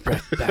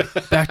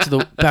 Back to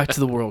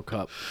the World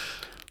Cup.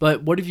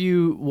 But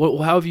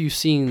how have you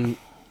seen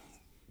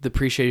the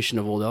appreciation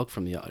of Old Elk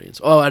from the audience?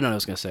 Oh, I don't know what I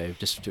was going to say,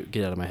 just to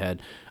get out of my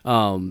head.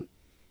 When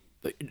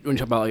you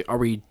talk about, like, are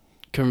we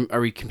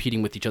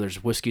competing with each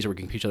other's whiskeys, or are we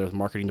competing with each other's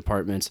marketing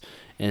departments,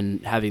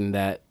 and having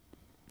that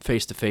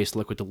face-to-face,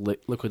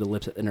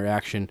 liquid-to-lips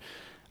interaction?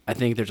 I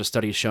think there's a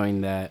study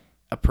showing that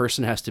a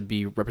person has to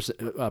be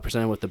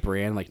presented with the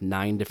brand like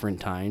 9 different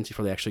times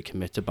before they actually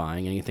commit to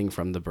buying anything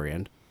from the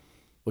brand,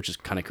 which is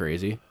kind of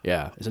crazy.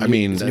 Yeah. It's a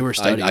newer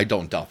study. I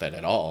don't doubt that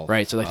at all.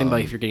 Right. So I think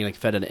about if you're getting like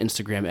fed an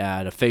Instagram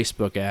ad, a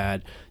Facebook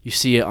ad, you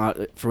see it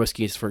for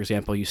whiskeys, for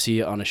example, you see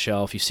it on a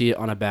shelf, you see it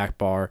on a back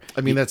bar.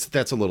 I mean,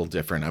 that's a little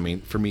different. I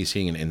mean, for me,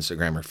 seeing an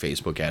Instagram or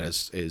Facebook ad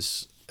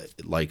is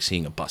like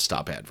seeing a bus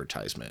stop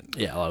advertisement.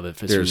 Yeah, a lot of it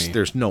fits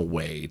There's no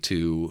way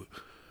to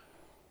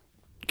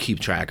keep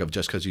track of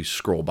just because you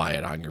scroll by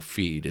it on your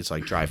feed. It's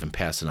like driving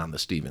past it on the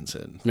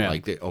Stevenson. Yeah.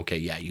 Like,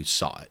 you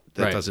saw it.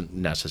 That doesn't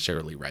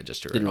necessarily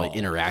register. Didn't at really all.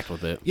 interact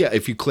with it. Yeah,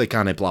 if you click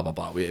on it, blah blah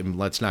blah.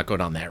 Let's not go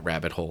down that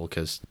rabbit hole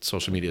because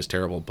social media is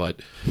terrible. But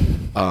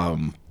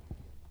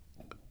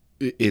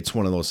it's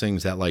one of those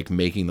things that, like,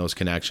 making those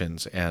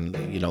connections. And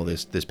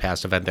this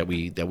past event that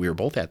we were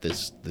both at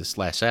this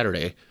last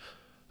Saturday,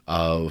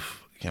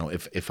 of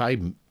if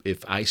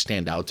I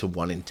stand out to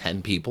 1 in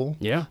 10 people,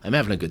 I'm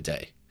having a good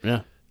day.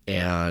 Yeah.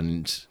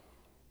 And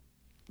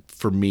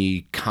for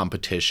me,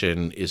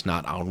 competition is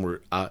not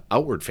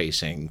outward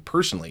facing.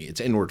 Personally,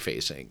 it's inward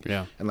facing.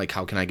 Yeah. And like,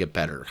 how can I get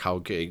better? How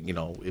can,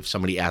 if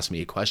somebody asks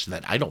me a question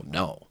that I don't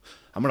know,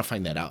 I'm going to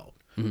find that out,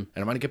 and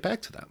I'm going to get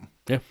back to them.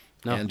 Yeah.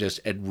 No.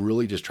 And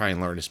really just try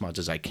and learn as much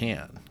as I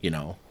can,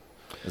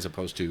 as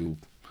opposed to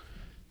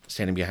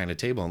standing behind a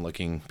table and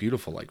looking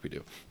beautiful like we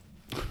do.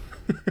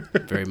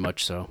 Very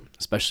much so.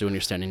 Especially when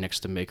you're standing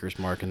next to Maker's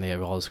Mark and they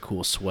have all this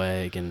cool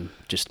swag and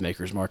just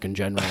Maker's Mark in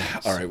general.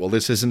 All right, well,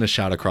 this isn't a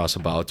shot across the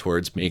bow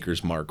towards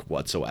Maker's Mark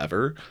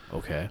whatsoever.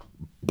 Okay.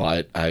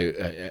 But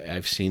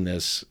I've seen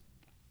this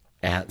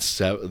at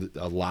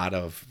a lot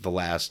of the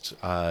last,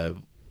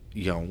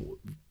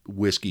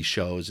 whiskey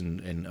shows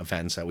and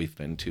events that we've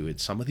been to.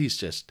 It's some of these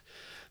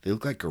they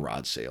look like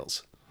garage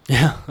sales.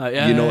 Yeah.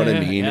 You know what I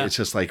mean? Yeah. It's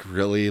just like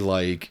really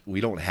like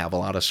we don't have a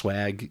lot of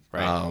swag.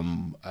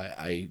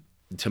 Right.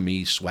 To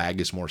me, swag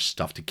is more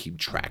stuff to keep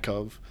track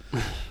of,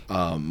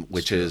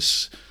 which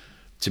is,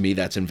 to me,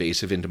 that's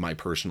invasive into my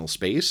personal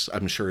space.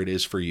 I'm sure it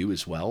is for you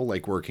as well,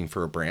 like working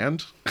for a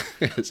brand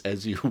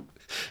as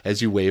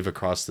you wave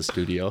across the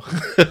studio.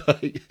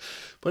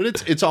 But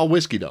it's all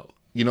whiskey though.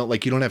 You know,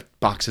 like you don't have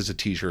boxes of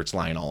T-shirts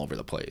lying all over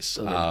the place.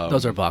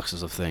 Those are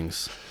boxes of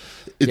things.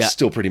 It's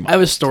still pretty much. I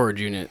have a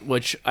storage unit,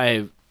 which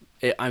I'm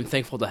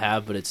thankful to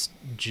have, but it's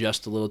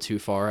just a little too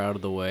far out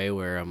of the way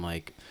where I'm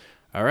like,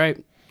 all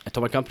right. I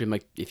told my company, I'm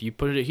like, if you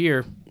put it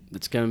here,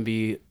 it's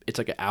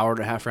like an hour and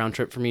a half round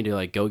trip for me to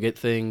like go get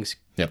things,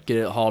 Yep. get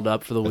it hauled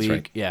up for the week.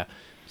 Right. Yeah.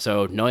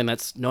 So knowing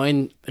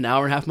an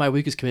hour and a half of my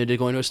week is committed to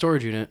going to a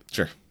storage unit.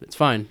 Sure. It's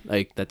fine.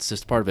 Like that's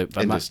just part of it.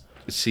 But And just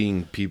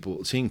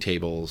seeing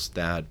tables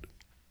that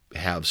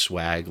have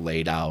swag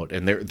laid out,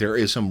 and there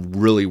is some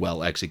really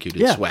well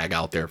executed swag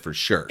out there for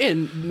sure.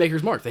 in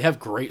Maker's Mark, they have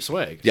great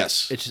swag.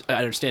 Yes. It's just, I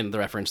understand the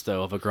reference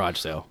though of a garage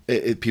sale.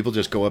 People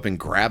just go up and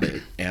grab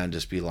it and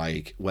just be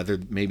like, whether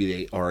maybe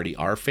they already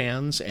are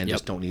fans and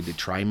just don't need to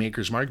try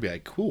Maker's Mark, be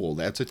like, cool,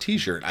 that's a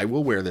T-shirt. I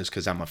will wear this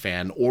because I'm a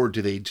fan. Or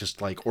do they just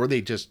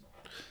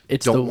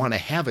don't want to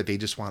have it. They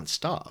just want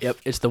stuff. Yep,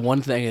 it's the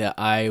one thing that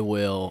I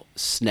will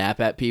snap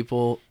at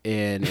people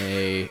in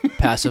a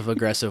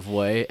passive-aggressive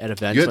way at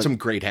events. You had some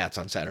great hats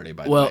on Saturday,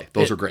 by the way.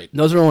 Those were great.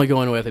 Those are only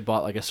going away if they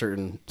bought like a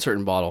certain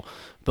bottle.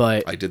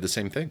 But I did the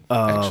same thing,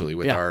 actually,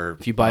 with our...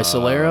 If you buy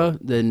Solera,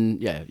 then,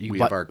 we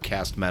have our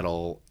cast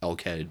metal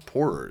elk-headed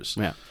pourers.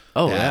 Yeah.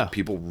 Oh, yeah.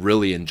 People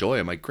really enjoy.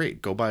 I'm like,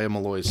 great, go buy a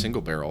Malloy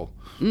single barrel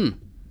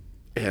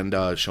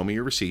and show me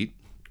your receipt,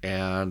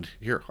 and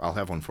here, I'll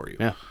have one for you.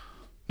 Yeah.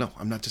 No,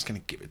 I'm not just going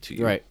to give it to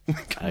you. Right.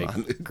 Come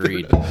on.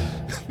 Agreed.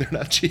 They're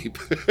not cheap.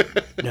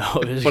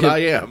 No. But I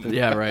am.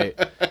 Yeah, right.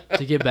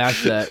 To get back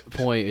to that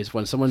point is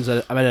when I'm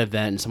at an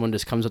event and someone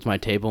just comes up to my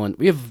table and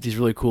we have these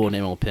really cool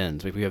enamel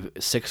pins. We have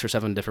 6 or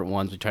 7 different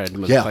ones. We try to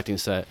do a collecting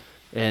set.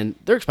 And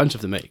they're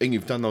expensive to make. And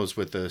you've done those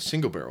with the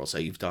single barrels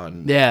that you've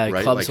done. Yeah,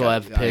 right? clubs will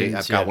have pins.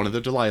 I've got one of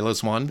the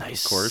Delilah's one.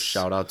 Nice. Of course.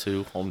 Shout out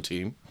to home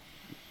team.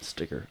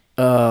 Sticker.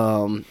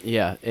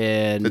 Yeah,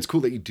 and it's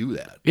cool that you do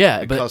that.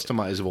 Yeah, a but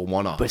customizable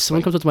one-off. But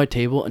someone comes up to my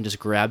table and just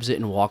grabs it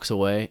and walks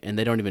away, and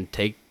they don't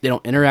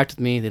interact with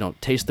me. They don't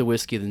taste the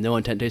whiskey. They no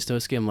intent to taste the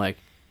whiskey. I'm like,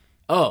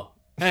 oh,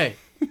 hey,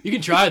 you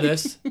can try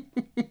this.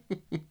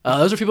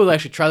 Those are people that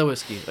actually try the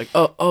whiskey. Like,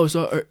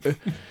 so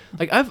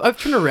like I've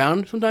turned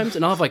around sometimes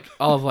and I'll have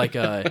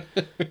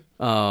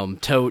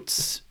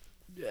totes.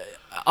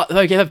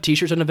 Like I have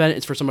T-shirts at an event.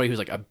 It's for somebody who's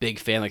like a big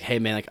fan. Like, hey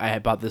man, like I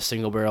had bought this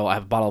single barrel. I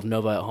have a bottle of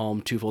Nova at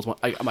home, 2 fulls.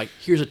 I'm like,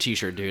 here's a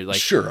T-shirt, dude. Like,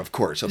 sure, of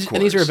course.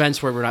 And these are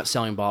events where we're not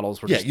selling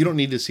bottles. You don't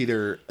need to see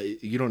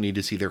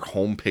their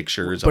home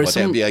pictures of what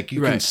they'd be like.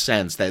 You can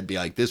sense that'd be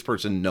like this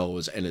person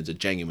knows and it's a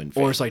genuine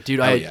fan. Or it's like, dude,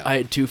 I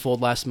had 2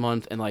 fold last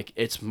month and like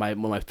it's one of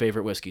my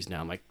favorite whiskeys now.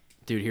 I'm like,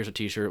 dude, here's a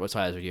T-shirt. What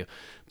size are you?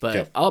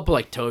 But I'll put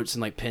like totes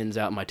and like pins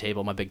out on my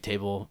table, my big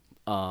table,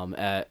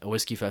 at a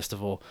whiskey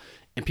festival.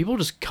 And people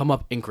just come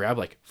up and grab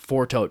like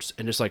 4 totes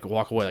and just like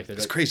walk away. Like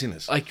it's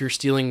craziness. Like you're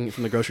stealing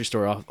from the grocery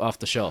store off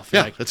the shelf.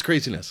 Yeah, like, that's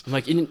craziness. I'm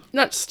like, you're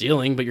not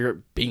stealing, but you're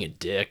being a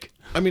dick.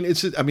 I mean,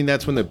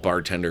 that's when the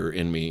bartender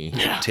in me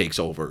takes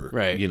over.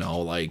 Right. You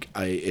know, like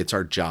it's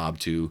our job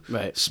to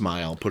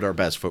smile, put our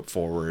best foot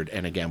forward,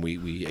 and again,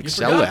 we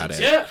excel at it.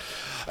 Yeah.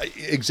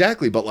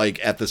 Exactly, but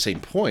like at the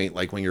same point,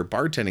 like when you're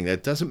bartending,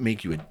 that doesn't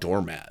make you a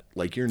doormat.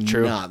 Like you're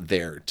not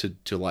there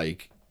to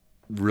like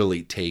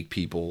really take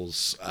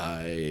people's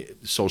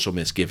social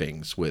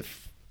misgivings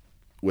with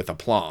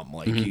aplomb.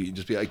 Like you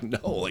just be like, no,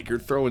 like you're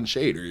throwing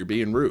shade or you're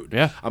being rude.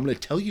 Yeah, I'm going to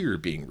tell you you're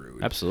being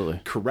rude.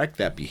 Absolutely. Correct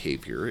that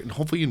behavior and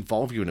hopefully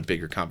involve you in a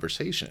bigger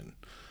conversation.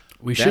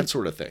 That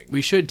sort of thing.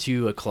 We should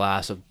do a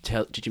class of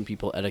teaching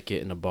people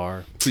etiquette in a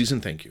bar. Please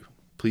and thank you.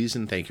 Please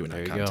and thank you in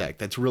that contact.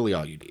 That's really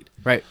all you need.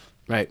 Right.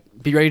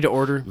 Be ready to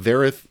order.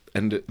 There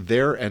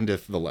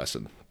endeth the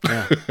lesson.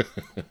 Yeah.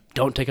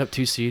 Don't take up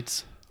 2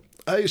 seats.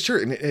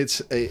 Sure, and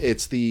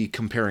it's the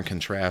compare and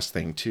contrast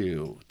thing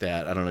too.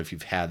 That I don't know if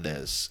you've had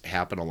this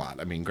happen a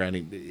lot. I mean,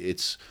 granted,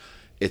 it's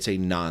a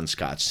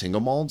non-Scotch single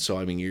malt, so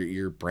I mean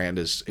your brand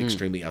is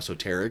extremely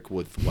esoteric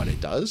with what it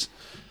does.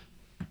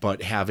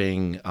 But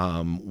having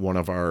one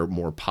of our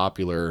more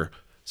popular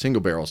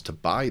single barrels to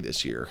buy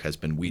this year has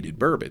been wheated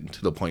bourbon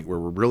to the point where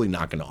we're really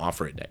not going to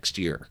offer it next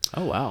year.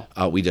 Oh wow!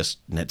 We just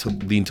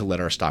need to let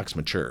our stocks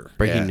mature.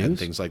 Breaking news and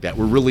things like that.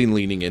 We're really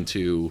leaning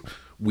into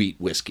wheat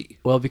whiskey.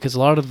 Well, because a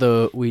lot of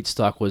the wheat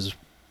stock was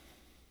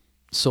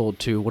sold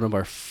to one of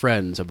our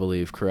friends, I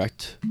believe,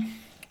 correct?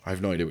 I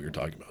have no idea what you're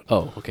talking about.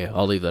 Oh, okay.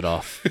 I'll leave that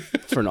off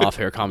for an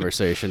off-air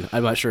conversation.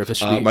 I'm not sure if this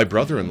should be... My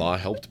brother-in-law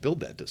helped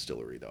build that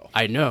distillery, though.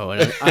 I know,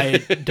 and I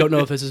don't know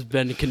if this has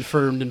been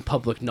confirmed in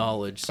public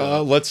knowledge.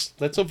 So.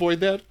 Let's avoid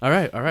that. All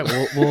right.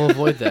 We'll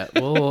avoid that.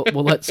 We'll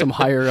let some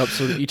higher ups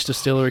of each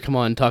distillery come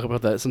on and talk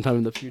about that sometime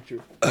in the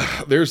future.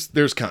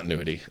 There's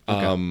continuity,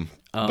 Okay.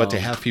 but to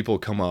have people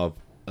come up,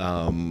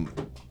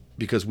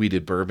 because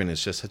wheated bourbon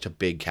is just such a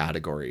big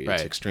category. It's Right.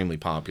 extremely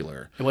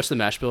popular. And what's the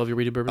mash bill of your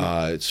wheated bourbon?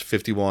 It's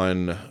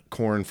 51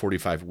 corn,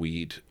 45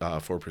 wheat,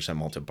 4%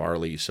 malted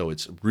barley. So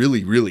it's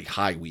really, really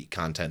high wheat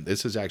content.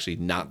 This is actually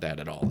not that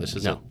at all. This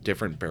is a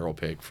different barrel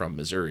pick from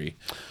Missouri.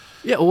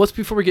 Yeah, well,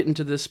 before we get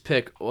into this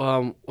pick,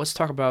 let's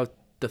talk about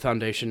the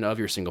foundation of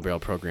your single barrel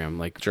program.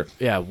 Like, Sure.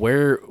 Yeah,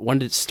 when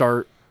did it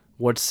start?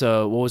 What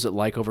was it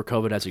like over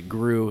COVID as it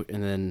grew,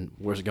 and then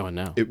where's it going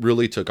now? It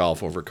really took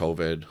off over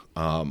COVID,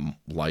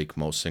 like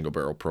most single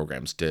barrel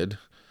programs did.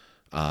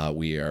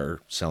 We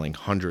are selling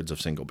hundreds of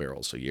single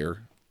barrels a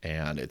year,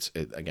 and it's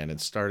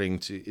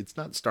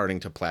not starting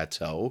to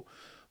plateau,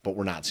 but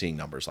we're not seeing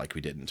numbers like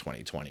we did in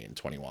 2020 and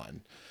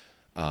 21.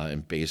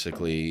 And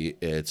basically,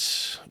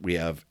 we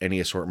have any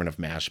assortment of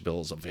mash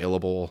bills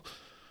available.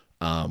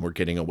 We're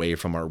getting away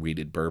from our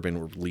wheated bourbon.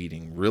 We're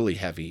leading really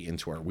heavy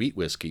into our wheat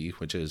whiskey,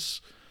 which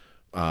is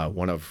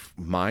one of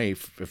my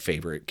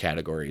favorite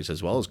categories,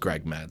 as well as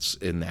Greg Metz,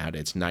 in that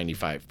it's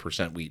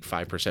 95% wheat,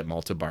 5%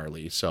 malted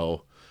barley.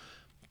 So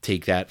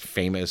take that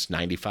famous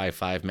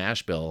 95-5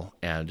 mash bill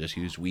and just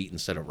use wheat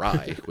instead of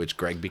rye, which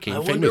Greg became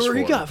famous for. I wonder where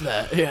he got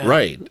that. Yeah.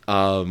 Right.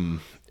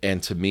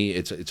 And to me,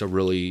 it's a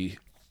really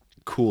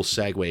cool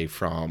segue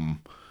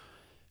from...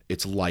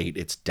 It's light,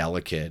 it's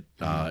delicate,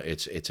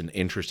 it's an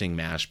interesting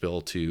mash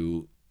bill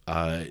to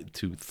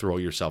throw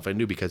yourself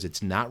into, because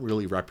it's not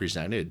really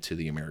represented to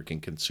the American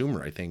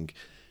consumer. I think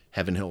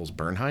Heaven Hills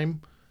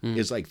Bernheim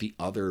is like the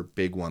other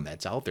big one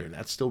that's out there, and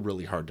that's still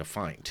really hard to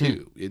find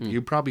too.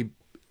 You probably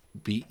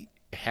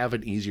have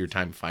an easier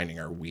time finding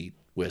our wheat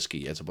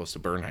whiskey as opposed to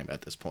Bernheim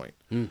at this point.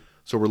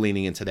 So we're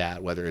leaning into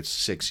that, whether it's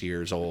 6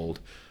 years old,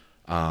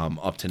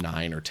 up to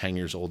 9 or 10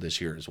 years old this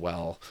year as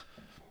well,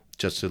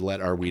 just to let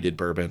our wheated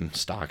bourbon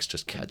stocks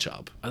just catch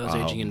up. Are those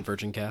aging in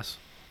virgin casks?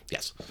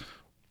 Yes.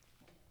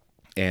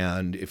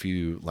 And if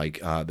you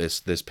like,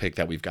 this pick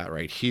that we've got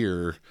right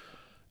here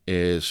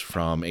is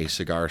from a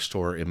cigar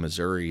store in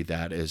Missouri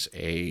that is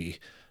a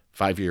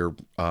 5-year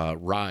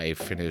rye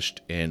finished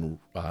in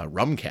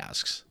rum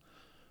casks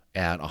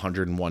at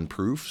 101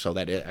 proof. So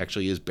that it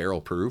actually is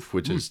barrel proof,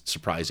 which is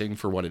surprising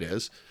for what it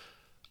is.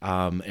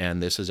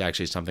 And this is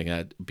actually something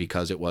that,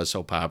 because it was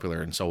so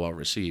popular and so well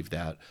received,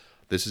 that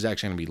this is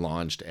actually going to be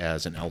launched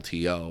as an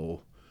LTO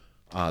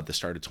the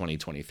start of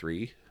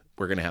 2023.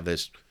 We're going to have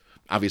this,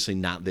 obviously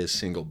not this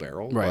single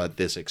barrel, but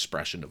this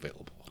expression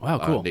available. Wow,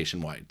 cool.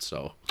 Nationwide.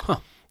 So,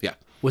 yeah.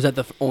 Was that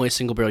the only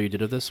single barrel you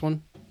did of this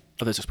one?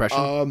 Of this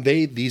expression?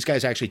 These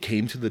guys actually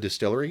came to the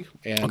distillery,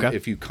 and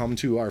if you come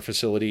to our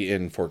facility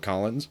in Fort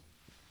Collins,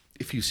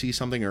 if you see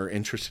something or are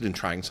interested in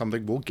trying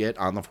something, we'll get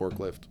on the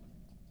forklift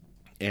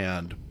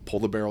and pull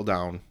the barrel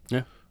down.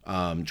 Yeah.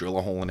 Drill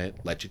a hole in it,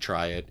 let you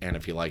try it, and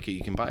if you like it,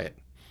 you can buy it.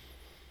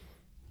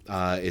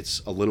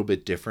 It's a little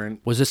bit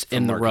different. Was this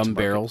in the rum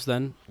barrels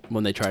then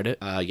when they tried it?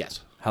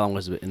 Yes. How long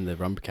was it in the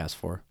rum cask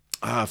for?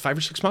 5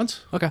 or 6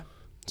 months. Okay.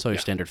 So your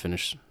standard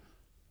finish.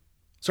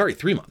 Sorry,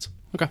 3 months.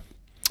 Okay.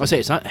 I'll say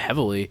it's not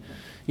heavily.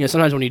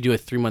 Sometimes when you do a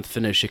 3-month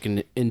finish, it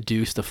can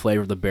induce the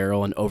flavor of the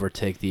barrel and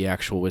overtake the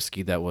actual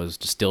whiskey that was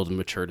distilled and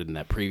matured in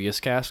that previous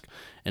cask,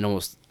 and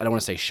almost, I don't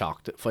want to say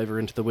shocked flavor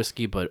into the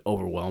whiskey, but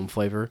overwhelm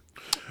flavor.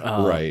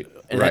 Right.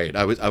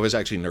 I was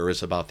actually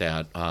nervous about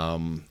that.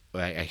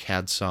 I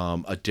had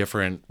a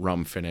different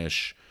rum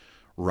finish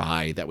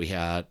rye that we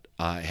have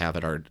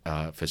at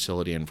our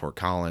facility in Fort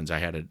Collins. I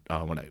had it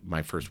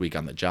my first week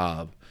on the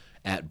job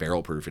at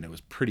barrel proof, and it was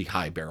pretty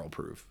high barrel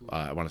proof.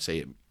 I want to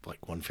say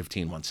like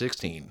 115,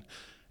 116,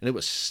 and it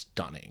was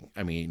stunning.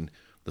 I mean,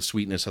 the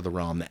sweetness of the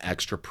rum, the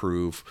extra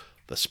proof,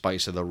 the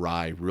spice of the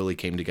rye really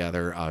came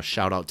together.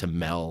 Shout out to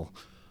Mel,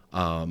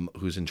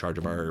 who's in charge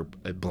of our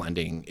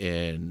blending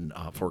in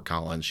Fort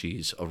Collins.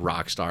 She's a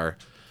rock star.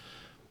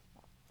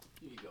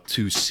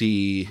 To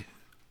see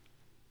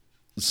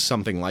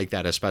something like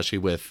that, especially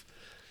with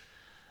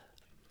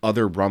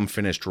other rum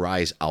finished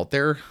ryes out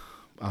there,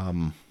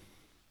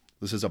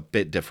 this is a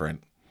bit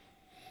different.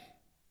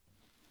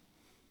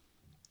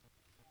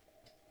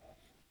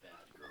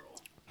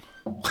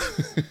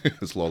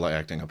 Is Lola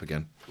acting up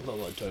again?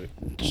 Lola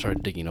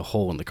started digging a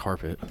hole in the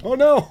carpet. Oh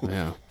no!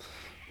 Yeah.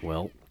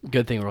 Well,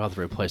 good thing we'll have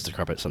to replace the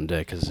carpet someday,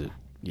 because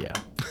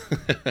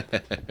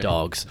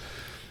dogs.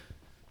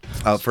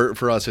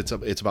 For us,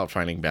 it's about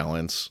finding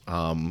balance.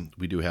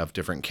 We do have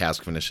different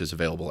cask finishes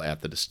available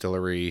at the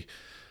distillery.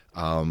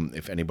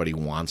 If anybody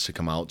wants to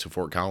come out to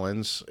Fort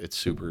Collins, it's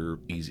super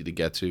easy to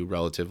get to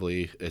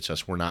relatively. It's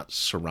just we're not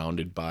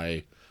surrounded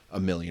by a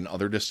million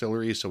other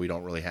distilleries, so we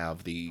don't really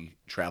have the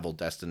travel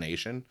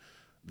destination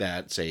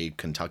that say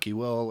Kentucky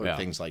will or Yeah.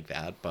 things like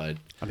that. But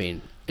I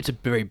mean, it's a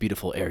very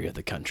beautiful area of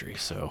the country,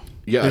 so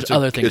yeah, there's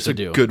other things to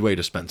do. It's a good way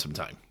to spend some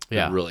time.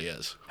 Yeah. It really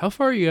is. How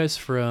far are you guys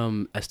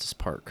from Estes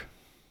Park?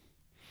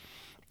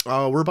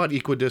 We're about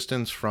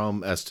equidistance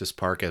from Estes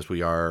Park as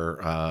we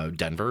are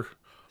Denver.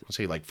 I'll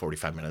say like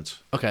 45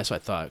 minutes. Okay, that's what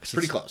I thought.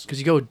 Pretty close. Because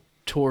you go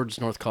towards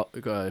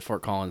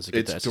Fort Collins to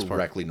get to It's Estes Park.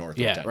 directly north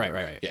Yeah, of Denver.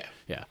 right. Yeah.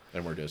 Yeah,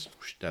 And we're just,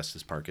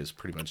 Estes Park is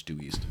pretty much due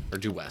east or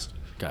due west.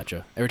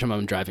 gotcha. Every time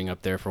I'm driving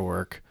up there for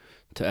work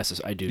to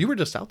Estes, I do. You were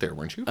just out there,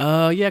 weren't you?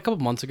 Yeah, a couple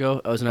months ago,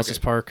 I was in Estes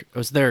Park. I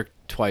was there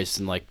twice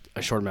in like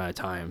a short amount of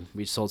time.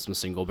 We sold some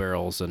single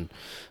barrels and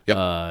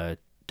Yep.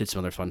 did some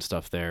other fun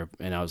stuff there.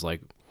 And I was like,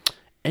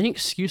 any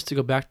excuse to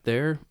go back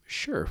there?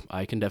 Sure,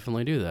 I can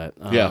definitely do that.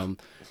 Yeah.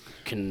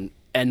 Can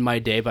end my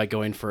day by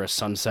going for a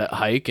sunset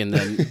hike and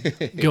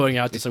then going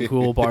out to some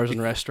cool bars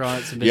and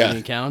restaurants and making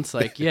accounts.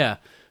 Like, yeah,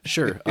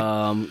 sure.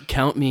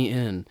 Count me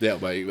in.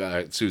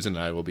 Yeah, Susan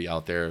and I will be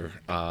out there.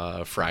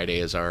 Friday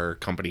is our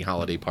company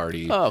holiday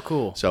party. Oh,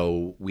 cool.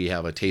 So we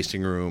have a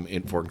tasting room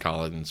in Fort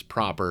Collins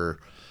proper,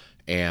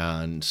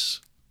 and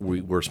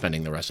we're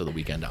spending the rest of the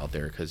weekend out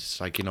there because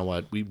it's like, you know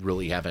what? We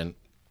really haven't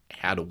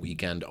had a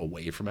weekend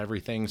away from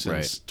everything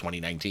since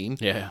 2019.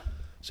 Yeah.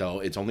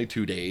 So it's only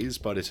 2 days,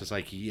 but it's just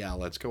like, yeah,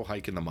 let's go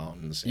hike in the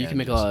mountains. You can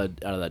make a lot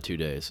out of that 2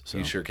 days. So.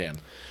 You sure can.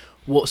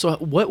 Well, so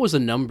what was the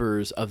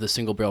numbers of the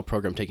single barrel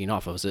program taking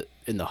off? Was it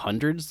in the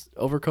hundreds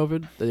over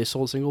COVID that they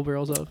sold single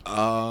barrels of?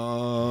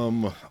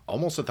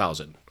 Almost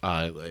 1,000.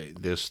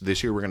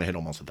 This year we're gonna hit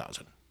almost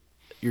 1,000.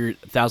 Your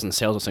 1,000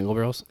 sales of single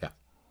barrels? Yeah,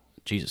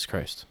 Jesus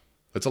Christ.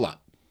 it's a lot.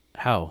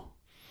 How?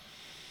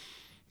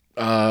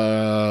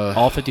 Uh,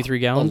 All 53 a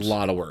gallons?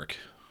 lot of work.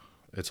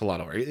 It's a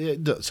lot of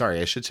work. Sorry,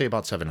 I should say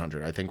about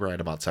 700. I think we're at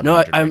about No,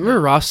 700. I right remember now.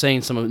 Ross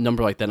saying some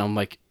number like that. And I'm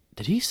like,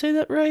 did he say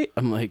that right?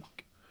 I'm like,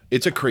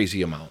 It's a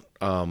crazy amount.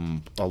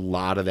 A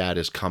lot of that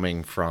is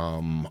coming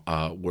from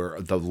where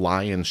the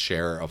lion's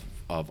share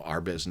of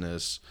our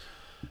business,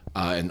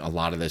 and a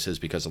lot of this is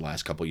because the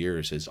last couple of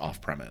years is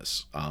off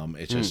premise.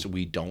 It's just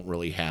we don't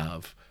really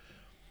have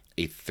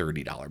a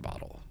 $30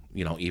 bottle.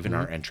 You know, even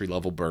our entry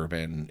level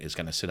bourbon is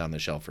going to sit on the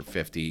shelf for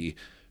 50,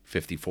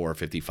 54,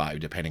 55,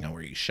 depending on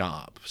where you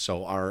shop.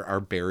 So our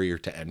barrier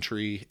to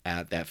entry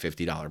at that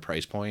 $50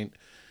 price point,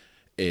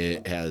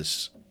 it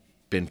has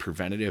been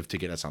preventative to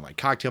get us on like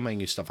cocktail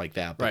menus, stuff like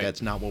that. But Right.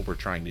 that's not what we're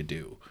trying to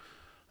do.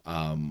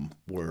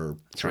 We're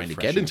trying to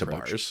get refreshing into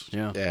approach. bars.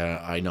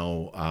 Yeah. I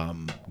know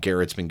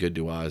Garrett's been good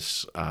to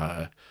us.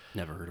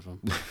 never heard of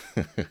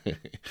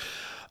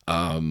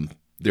him.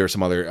 There are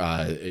some other,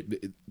 a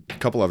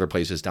couple other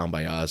places down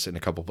by us and a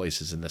couple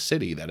places in the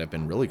city that have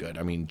been really good.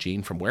 I mean,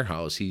 Gene from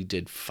Warehouse, he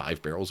did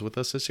 5 barrels with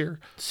us this year.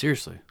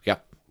 Seriously. Yeah.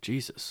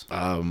 Jesus.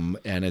 And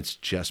it's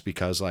just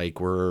because like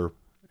we're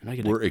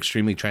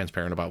extremely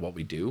transparent about what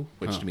we do,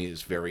 which to me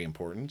is very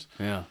important.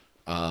 Yeah.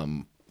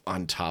 On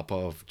top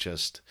of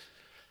just,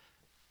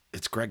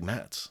 it's Greg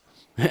Metz.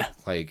 Yeah.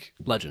 Like,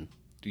 Legend.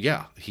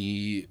 yeah,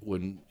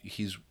 when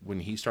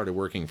he started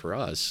working for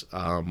us,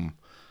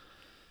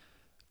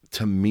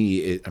 to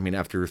me,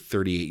 after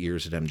 38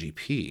 years at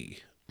MGP,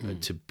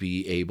 to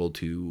be able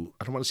to,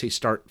 I don't want to say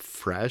start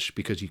fresh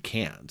because you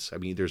can't. I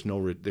mean, there's no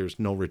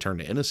return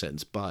to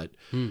innocence, but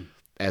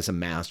as a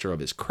master of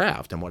his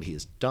craft and what he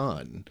has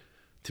done,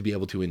 to be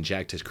able to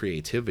inject his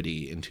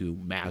creativity into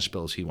mash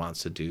bills he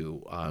wants to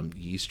do,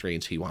 yeast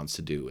strains he wants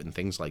to do, and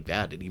things like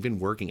that, and even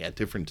working at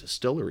different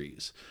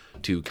distilleries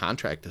to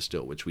contract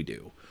distill, which we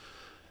do,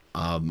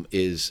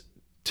 is,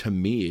 to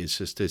me, it's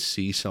just to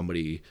see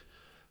somebody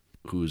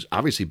who's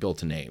obviously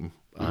built a name.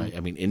 I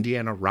mean,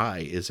 Indiana Rye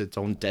is its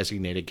own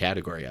designated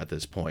category at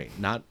this point,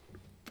 not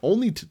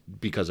only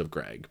because of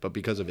Greg, but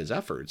because of his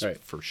efforts,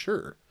 for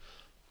sure.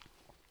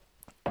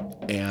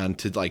 And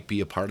to like be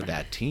a part of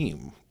that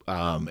team,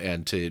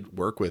 and to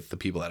work with the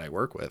people that I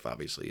work with,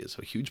 obviously, is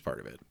a huge part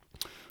of it.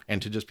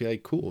 And to just be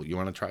like, cool, you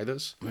want to try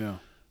this? Yeah.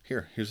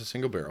 Here's a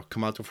single barrel.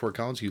 Come out to Fort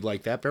Collins. You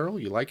like that barrel?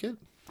 You like it?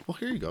 Well,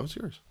 here you go. It's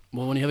yours.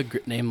 Well, when you have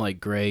a name like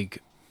Greg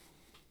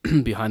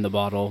behind the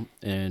bottle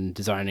and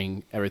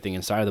designing everything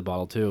inside of the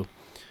bottle too,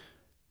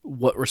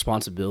 what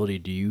responsibility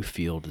do you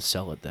feel to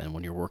sell it then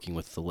when you're working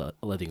with the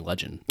living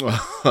legend?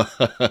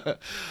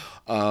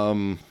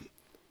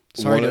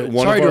 Sorry to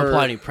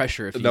apply any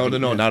pressure. If you No,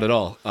 not at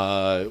all.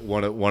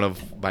 One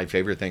of my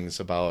favorite things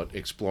about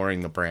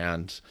exploring the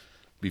brand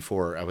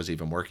before I was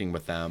even working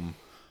with them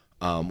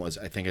was,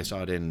 I think I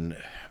saw it in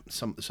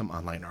some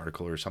online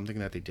article or something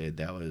that they did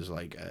that was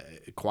like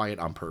quiet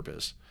on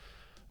purpose.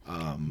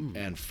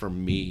 And for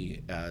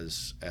me,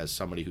 as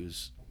somebody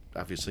who's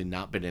obviously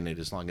not been in it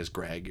as long as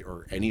Greg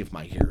or any of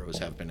my heroes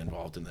have been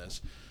involved in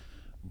this,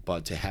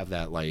 but to have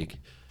that like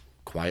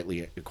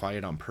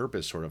quiet on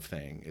purpose sort of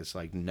thing, it's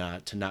like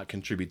not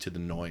contribute to the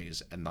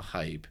noise and the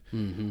hype,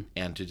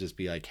 and to just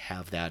be like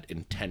have that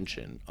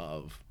intention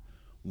of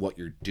what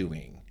you're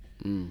doing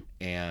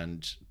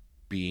and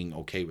being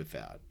okay with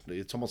that.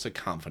 It's almost a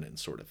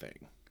confidence sort of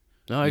thing.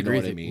 No, I agree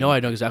with you. No, I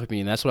know exactly what you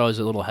mean. That's why I was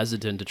a little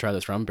hesitant to try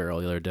this rum barrel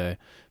the other day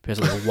because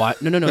I was like,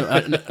 why? No.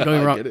 Don't get me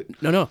wrong. get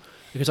it. No,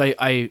 because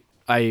I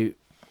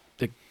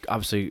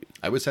Obviously,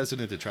 I was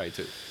hesitant to try it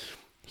too.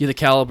 you're the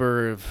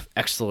caliber of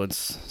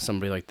excellence,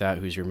 somebody like that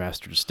who's your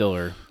master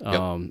distiller.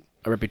 Yep.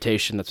 A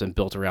reputation that's been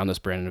built around this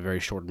brand in a very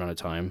short amount of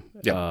time.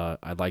 Yep.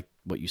 I like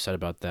what you said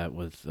about that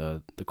with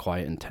the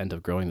quiet intent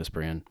of growing this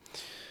brand.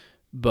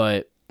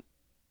 But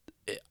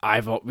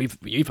we've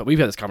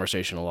had this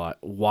conversation a lot.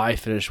 Why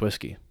finish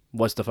whiskey?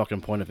 What's the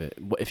fucking point of it?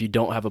 If you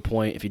don't have a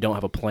point, if you don't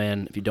have a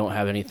plan, if you don't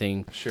have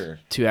anything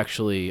to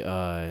actually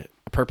a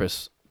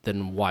purpose,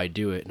 then why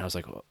do it? And I was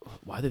like,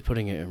 why are they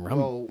putting it in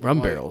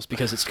rum barrels?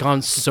 Because it's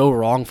gone so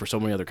wrong for so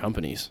many other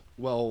companies.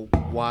 Well,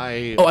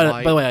 why? Oh,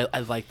 by the way,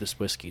 I like this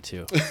whiskey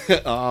too.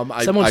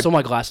 Someone stole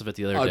my glass of it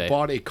the other day. I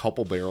bought a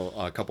couple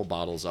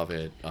bottles of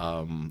it.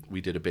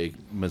 We did a big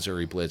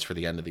Missouri Blitz for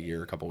the end of the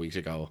year a couple weeks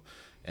ago,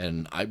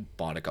 and I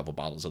bought a couple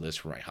bottles of this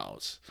for my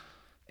house.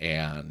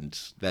 And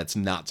that's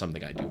not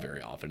something I do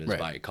very often, is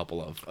buy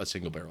a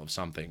single barrel of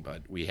something.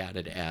 But we had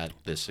it at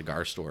this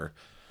cigar store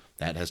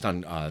that has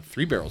done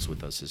 3 barrels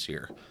with us this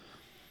year.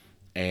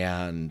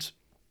 And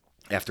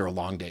after a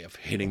long day of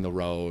hitting the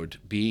road,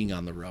 being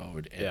on the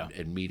road,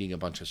 and meeting a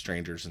bunch of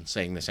strangers and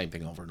saying the same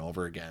thing over and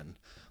over again,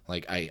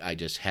 like I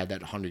just had that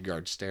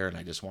 100-yard stare, and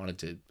I just wanted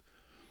to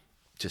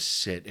just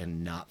sit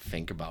and not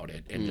think about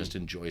it and just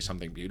enjoy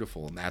something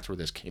beautiful. And that's where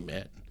this came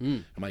in.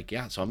 I'm like,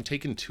 yeah, so I'm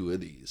taking 2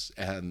 of these.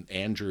 And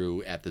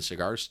Andrew at the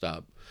cigar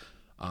stop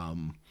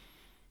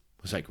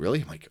was like,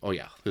 really? I'm like, oh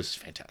yeah, this is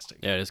fantastic.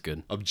 Yeah, it is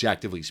good.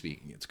 Objectively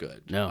speaking, it's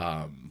good.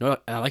 No,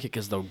 I like it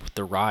because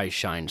the rye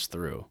shines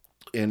through.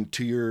 And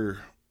to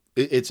me,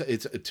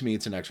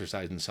 it's an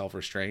exercise in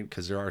self-restraint,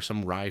 because there are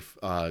some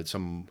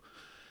some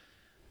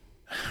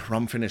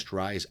rum finished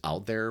ryes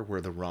out there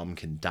where the rum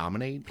can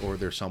dominate, or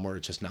there's somewhere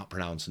it's just not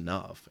pronounced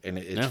enough. And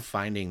it's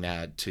finding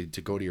that, to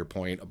go to your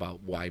point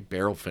about why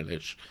barrel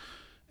finish,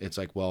 it's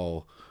like,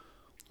 well,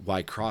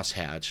 why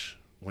crosshatch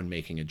when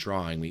making a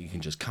drawing when you can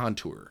just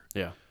contour?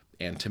 Yeah.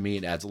 And to me,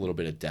 it adds a little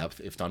bit of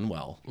depth if done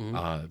well.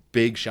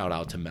 Big shout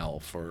out to Mel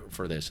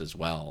for this as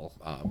well,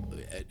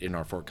 in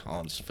our Fort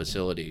Collins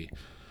facility.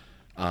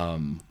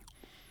 And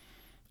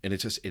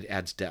it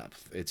adds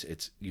depth.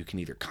 It's you can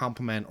either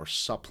complement or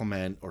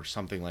supplement or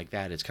something like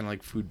that. It's kind of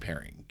like food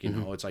pairing. You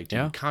know, it's like, do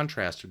you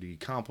contrast or do you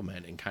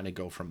complement, and kind of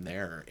go from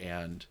there?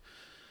 And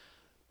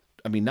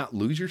I mean, not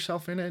lose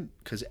yourself in it,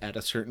 because at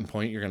a certain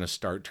point you're going to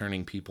start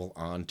turning people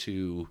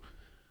onto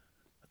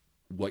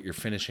what you're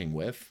finishing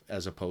with,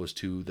 as opposed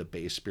to the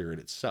base spirit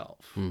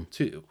itself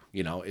too.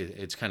 You know,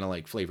 it's kind of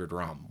like flavored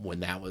rum. When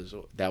that was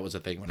a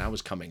thing when I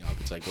was coming up.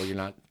 It's like, well, you're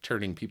not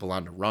turning people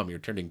onto rum, you're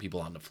turning people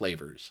onto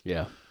flavors.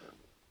 Yeah.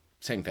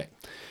 Same thing.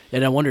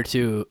 And I wonder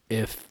too,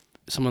 if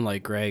someone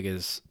like Greg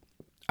is,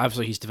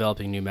 obviously he's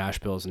developing new mash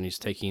bills, and he's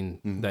taking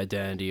the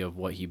identity of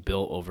what he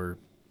built over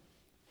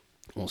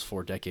almost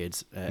 4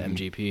 decades at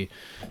MGP,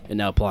 and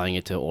now applying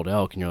it to Old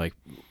Elk. And you're like,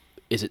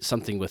 is it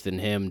something within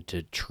him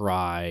to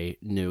try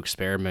new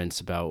experiments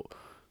about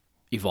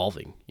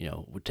evolving, you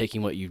know,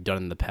 taking what you've done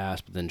in the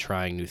past, but then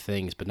trying new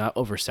things, but not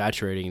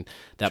oversaturating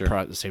that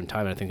product at the same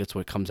time? And I think that's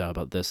what comes out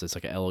about this. It's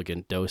like an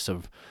elegant dose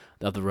of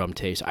the rum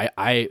taste.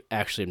 I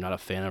actually am not a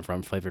fan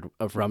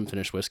of rum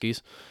finished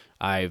whiskeys.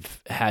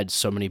 I've had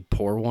so many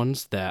poor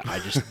ones that I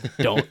just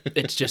don't.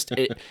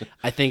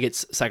 I think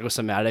it's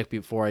psychosomatic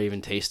before I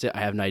even taste it. I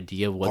have an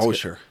idea of what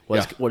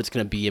it's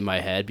going to be in my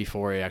head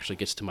before it actually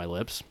gets to my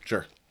lips.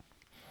 Sure.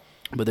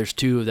 But there's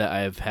 2 that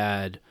I've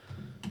had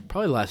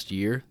probably last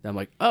year that I'm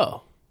like,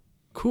 oh,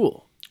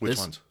 cool. Which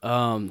ones?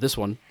 This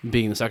one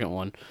being the second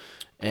one,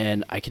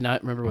 and I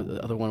cannot remember what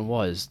the other one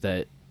was.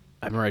 That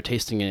I remember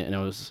tasting it, and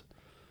I was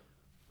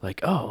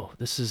like, oh,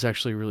 this is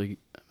actually really.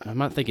 I'm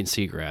not thinking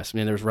seagrass. I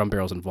mean, there's rum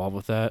barrels involved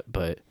with that,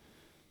 but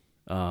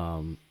it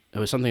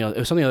was something else. It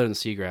was something other than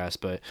seagrass,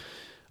 but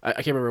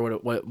I can't remember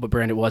what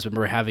brand it was. But I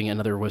remember having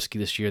another whiskey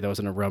this year that was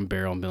in a rum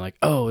barrel and being like,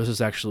 oh, this is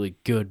actually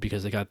good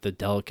because they got the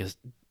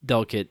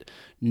delicate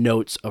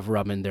notes of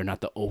rum in there,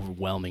 not the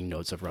overwhelming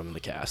notes of rum in the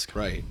cask.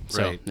 Right.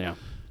 So, right. Yeah.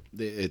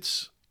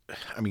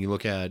 I mean, you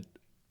look at,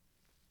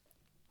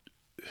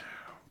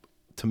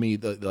 to me,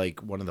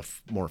 one of the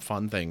more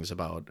fun things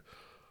about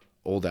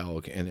Old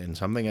Elk, and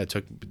something that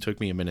took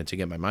me a minute to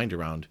get my mind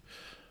around,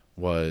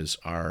 was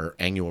our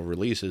annual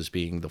releases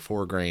being the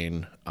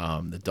 4-grain,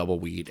 the double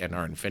wheat, and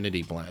our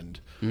Infinity blend.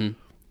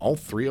 All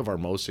 3 of our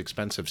most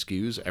expensive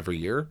SKUs every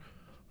year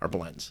are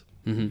blends.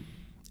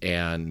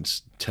 And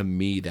to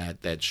me,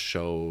 that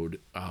shows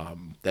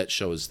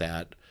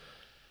that,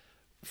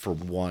 for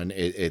one,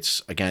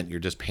 it's again, you're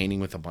just painting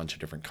with a bunch of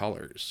different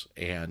colors.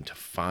 And to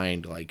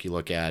find, like, you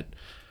look at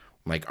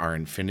like our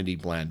Infinity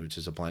blend, which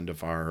is a blend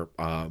of our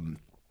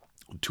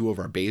 2 of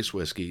our base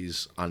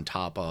whiskeys on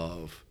top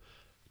of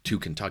 2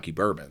 Kentucky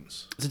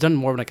bourbons. Is it done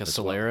more like a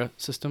Solera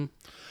system?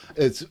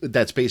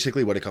 That's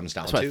basically what it comes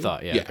down to. That's what I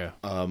thought. Yeah.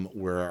 Okay.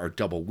 Where our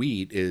double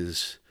wheat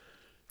is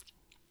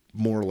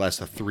more or less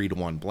a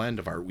 3-to-1 blend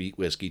of our wheat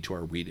whiskey to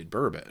our wheated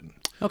bourbon.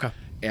 Okay.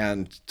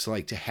 And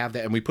to have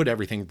that, and we put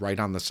everything right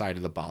on the side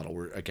of the bottle.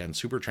 We're, again,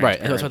 super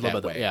transparent. Right. That's what I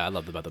love about I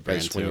love about the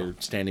brand too. When you're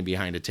standing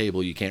behind a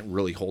table, you can't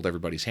really hold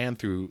everybody's hand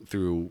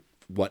through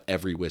what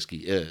every whiskey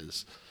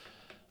is.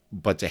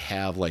 but to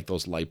have like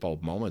those light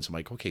bulb moments, I'm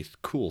like, okay,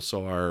 cool.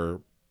 So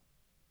our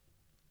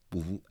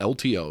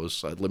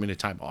LTOs, limited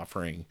time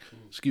offering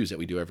SKUs that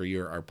we do every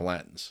year, are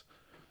blends,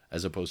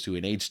 as opposed to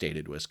an age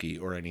stated whiskey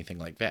or anything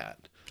like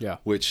that. Yeah.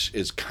 Which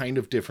is kind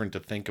of different to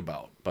think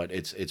about, but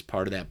it's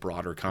part of that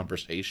broader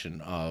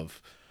conversation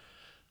of,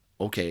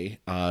 okay,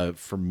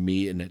 for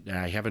me, and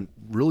I haven't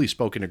really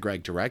spoken to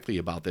Greg directly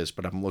about this,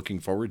 but I'm looking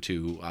forward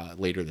to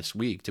later this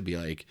week to be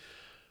like,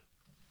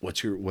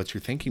 what's your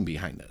thinking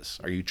behind this?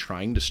 Are you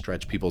trying to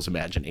stretch people's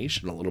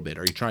imagination a little bit?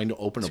 Are you trying to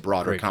open a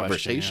broader Great question,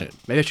 conversation? yeah.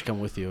 Maybe I should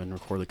come with you and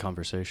record the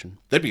conversation.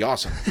 That'd be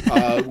awesome.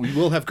 We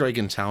will have Greg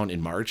in town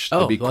in March.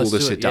 It'd be cool to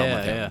sit down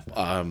with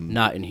him.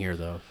 Not in here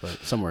though, but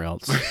somewhere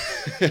else.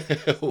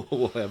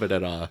 We'll have it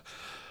at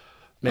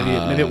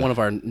maybe at one of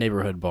our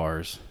neighborhood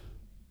bars.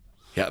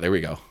 Yeah, there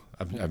we go.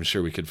 I'm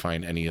sure we could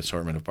find any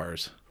assortment of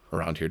bars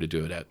around here to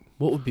do it at.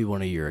 What would be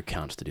one of your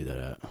accounts to do that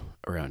at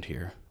around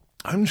here?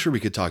 I'm sure we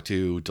could talk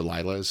to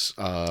Delilah's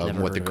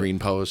with the Green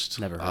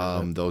Post. Never heard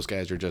of it. Those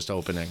guys are just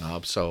opening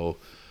up, so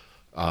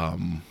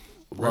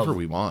wherever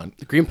we want.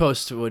 The Green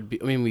Post would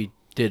be. I mean, we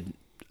did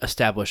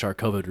establish our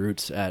COVID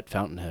roots at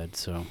Fountainhead,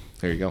 so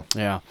There you go.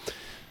 yeah.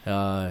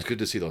 It's good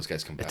to see those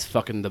guys come back. It's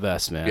fucking the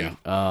best, man.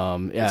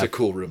 Yeah. It's a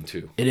cool room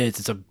too. It is.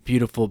 It's a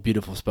beautiful,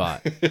 beautiful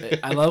spot.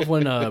 I love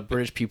when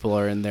British people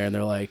are in there and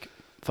they're like,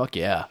 "Fuck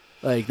yeah!"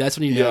 Like that's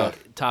when you know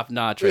top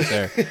notch right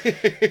there.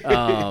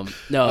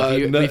 If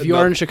you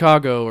are in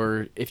Chicago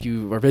or if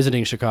you are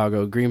visiting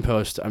Chicago, Green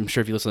Post, I'm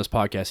sure if you listen to this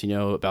podcast, you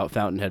know about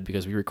Fountainhead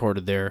because we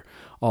recorded there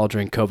all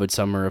during COVID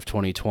summer of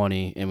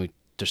 2020, and we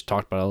just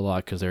talked about it a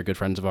lot because they're good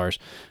friends of ours.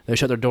 They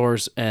shut their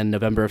doors in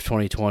November of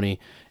 2020,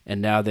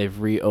 and now they've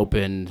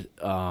reopened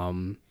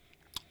a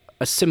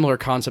similar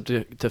concept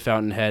to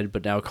Fountainhead,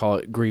 but now call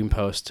it Green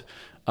Post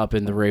up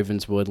in the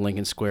Ravenswood,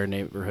 Lincoln Square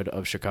neighborhood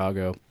of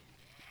Chicago.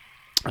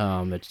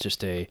 It's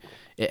just it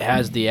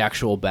has the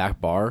actual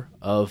back bar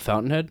of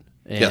Fountainhead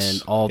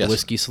and all the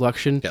whiskey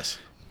selection. Yes.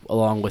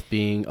 Along with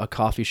being a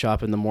coffee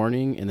shop in the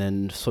morning and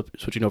then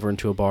switching over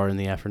into a bar in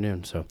the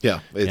afternoon. So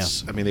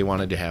I mean, they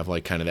wanted to have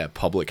like kind of that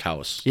public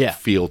house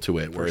feel to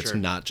it, where it's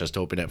not just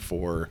open at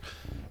 4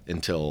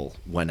 until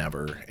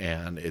whenever,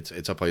 and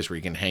it's a place where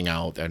you can hang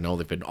out. I know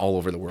they've been all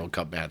over the World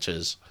Cup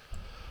matches,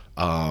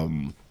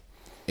 and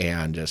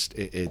just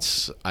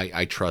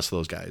I trust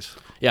those guys.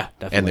 Yeah,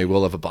 definitely. And they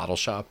will have a bottle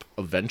shop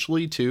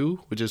eventually too,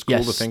 which is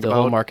cool to think about.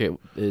 The whole market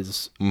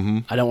is.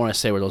 I don't want to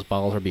say where those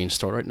bottles are being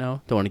stored right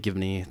now. Don't want to give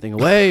anything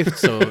away,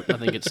 so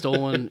nothing gets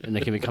stolen, and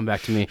they can come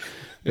back to me.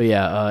 But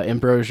yeah,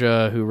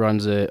 Ambrosia, who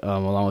runs it,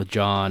 along with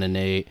John and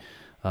Nate,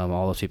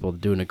 all those people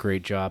doing a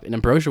great job. And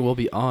Ambrosia will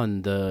be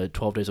on the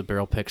 12 Days of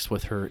Barrel Picks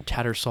with her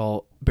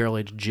Tattersall Barrel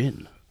Aged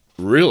Gin.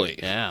 Really?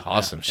 Yeah.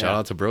 Awesome. Shout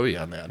out to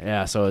Broy on that.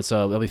 Yeah, so it's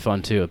it'll be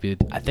fun too.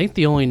 I think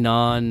the only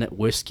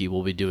non-whiskey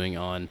we'll be doing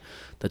on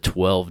the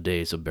 12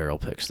 Days of Barrel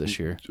Picks this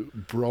year.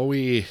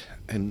 Broy,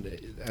 and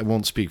I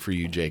won't speak for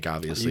you, Jake,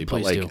 obviously,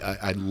 but like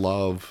I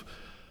love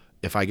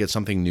if I get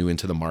something new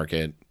into the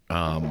market,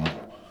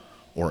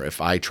 or if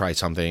I try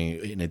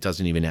something and it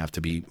doesn't even have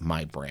to be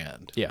my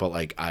brand. Yeah. But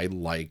like I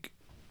like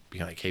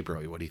being like, hey,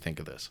 Broy, what do you think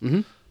of this?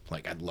 Mm-hmm.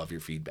 Like I'd love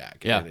your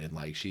feedback. Yeah. And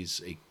like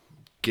she's a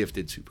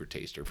gifted super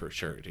taster for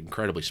sure.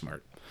 Incredibly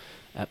smart.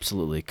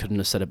 Absolutely. Couldn't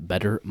have said it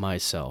better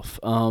myself.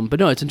 But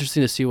no, it's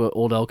interesting to see what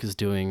Old Elk is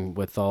doing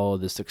with all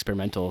of this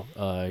experimental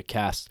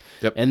cast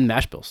and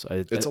mash bills.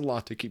 It's a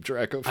lot to keep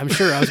track of. I'm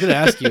sure. I was going to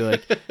ask you,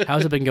 like,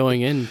 how's it been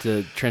going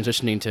into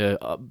transitioning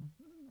to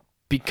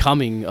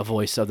becoming a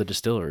voice of the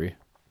distillery?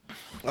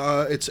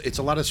 It's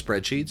a lot of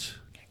spreadsheets.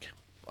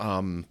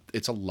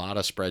 It's a lot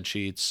of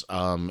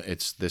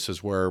spreadsheets. This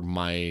is where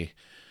my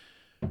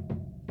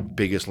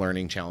biggest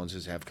learning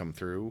challenges have come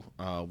through.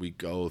 We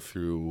go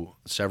through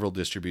several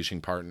distributing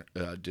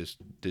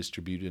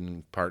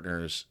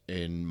partners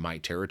in my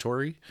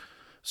territory.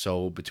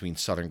 So between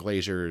Southern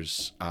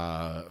Glazers,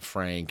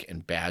 Frank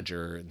and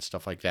Badger and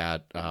stuff like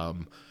that,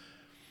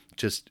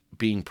 just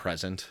being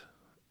present,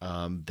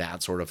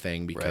 that sort of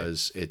thing,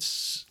 because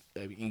it's,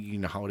 I mean, you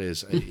know how it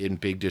is in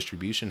big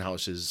distribution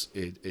houses,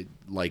 it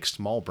like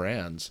small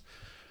brands,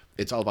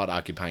 it's all about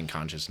occupying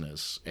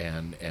consciousness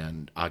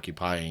and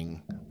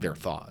occupying their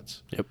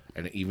thoughts. Yep.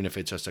 And even if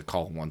it's just a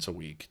call once a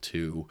week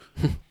to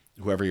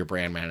whoever your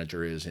brand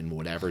manager is in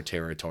whatever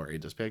territory,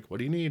 just pick, what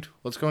do you need?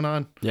 What's going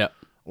on? Yeah.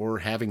 Or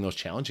having those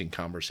challenging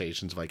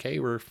conversations of like, hey,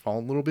 we're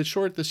falling a little bit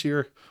short this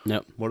year.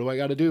 Yep. What do I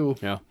got to do?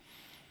 Yeah.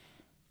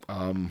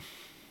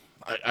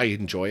 I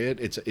enjoy it.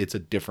 It's a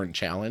different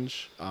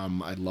challenge.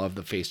 I love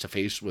the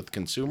face-to-face with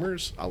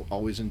consumers. I'll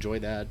always enjoy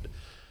that.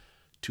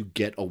 To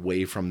get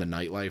away from the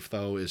nightlife,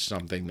 though, is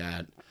something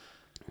that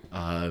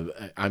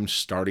I'm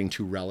starting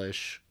to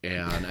relish.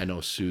 And I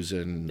know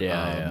Susan,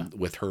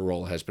 with her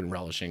role, has been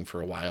relishing for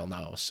a while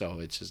now. So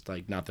it's just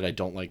like, not that I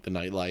don't like the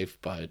nightlife,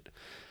 but...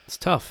 It's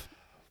tough.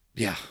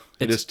 Yeah.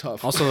 It is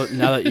tough. Also,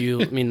 now that you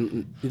live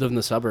in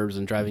the suburbs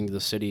and driving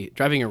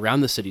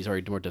around the city is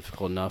already more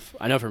difficult enough.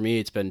 I know for me,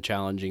 it's been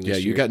challenging. This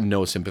you year. got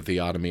no sympathy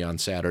out of me on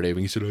Saturday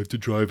when you said I have to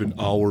drive an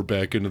hour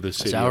back into the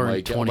city. Hour I'm and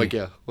like, 20.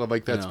 yeah. Well, I'm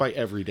like, that's my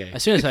every day.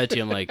 As soon as I said it to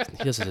you, I'm like,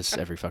 he does this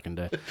every fucking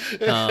day.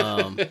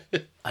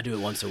 I do it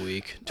once a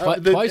week,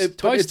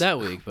 twice that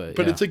week, but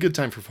it's a good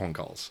time for phone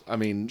calls. I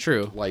mean,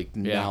 true. Like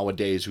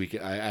nowadays,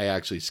 I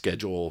actually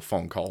schedule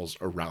phone calls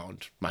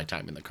around my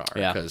time in the car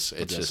because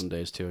it's just some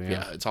days too.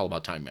 It's all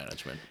about time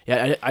management.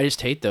 Yeah, I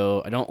just hate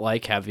though. I don't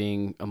like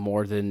having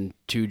more than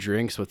 2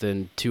 drinks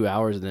within 2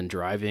 hours and then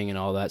driving and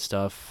all that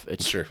stuff.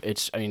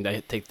 I mean, I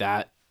take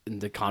that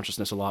into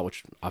consciousness a lot,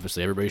 which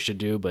obviously everybody should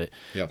do. But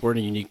we're in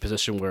a unique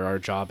position where our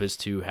job is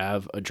to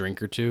have a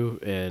drink or two,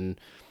 and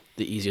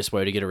the easiest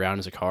way to get around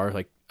is a car.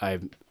 Like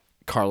I'm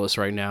carless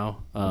right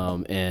now,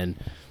 and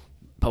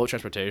public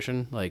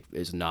transportation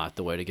is not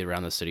the way to get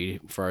around the city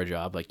for our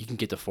job. Like you can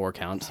get to 4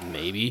 counts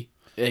maybe.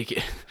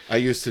 I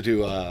used to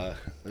do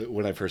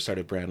when I first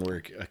started brand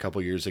work a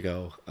couple years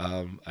ago.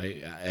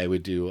 I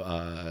would do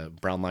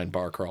brown line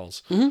bar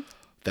crawls. Mm-hmm.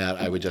 That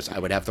I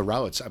would have the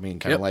routes. I mean,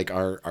 kind of like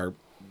our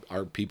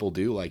people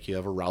do. Like you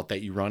have a route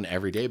that you run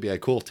every day. Be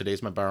like, cool.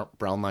 Today's my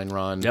brown line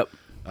run. Yep.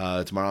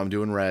 Tomorrow I'm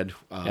doing red.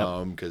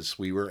 Because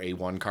we were a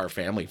 1-car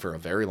family for a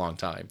very long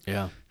time.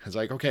 Yeah. I was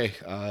like, okay,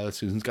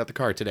 Susan's got the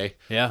car today.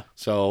 Yeah.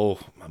 So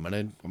I'm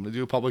gonna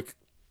do a public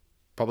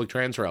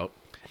trans route.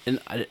 And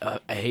I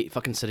hate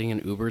fucking sitting in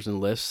Ubers and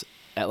Lyfts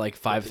at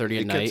 5:30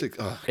 at night,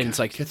 and it's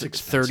like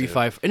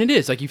 35, and it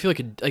is like you feel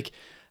like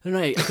I don't know.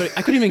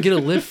 I couldn't even get a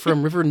lift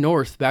from River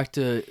North back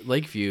to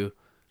Lakeview,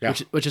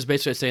 which is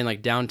basically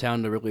saying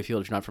downtown to Wrigley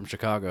Field if you're not from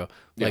Chicago,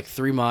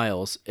 3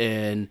 miles,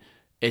 and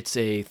it's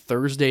a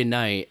Thursday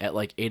night at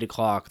 8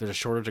 o'clock. There's a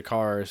shortage of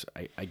cars,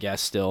 I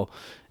guess still,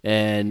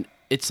 and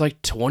it's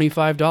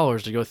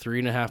 $25 to go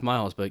 3.5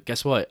 miles. But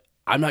guess what?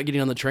 I'm not getting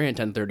on the train at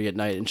 10:30 at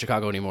night in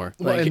Chicago anymore.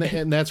 Well,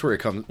 and that's where it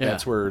comes. Yeah.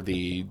 That's where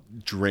the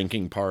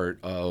drinking part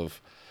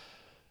of,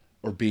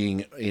 or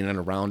being in and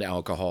around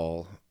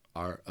alcohol,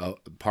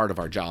 part of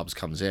our jobs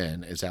comes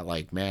in. Is that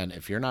man,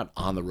 if you're not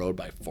on the road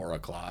by 4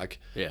 o'clock,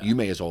 you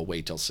may as well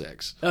wait till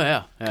 6. Oh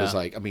yeah, because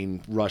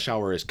rush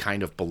hour is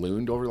kind of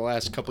ballooned over the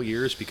last couple of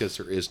years because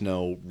there is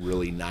no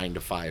really 9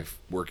 to 5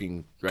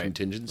 working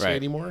contingency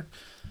anymore.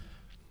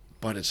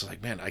 But it's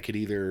man, I could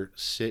either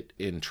sit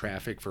in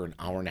traffic for an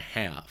hour and a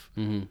half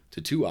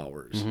to 2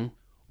 hours,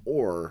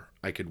 or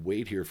I could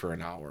wait here for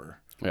an hour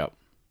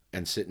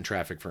and sit in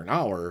traffic for an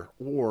hour,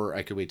 or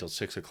I could wait till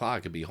 6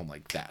 o'clock and be home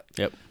like that.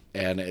 Yep.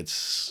 And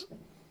it's,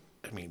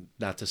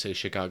 not to say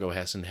Chicago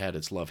hasn't had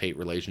its love-hate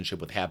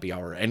relationship with happy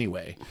hour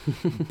anyway,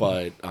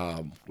 but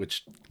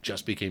which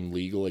just became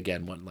legal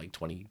again,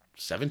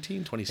 2017,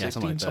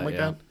 2016, something like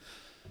that.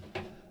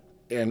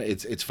 And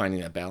it's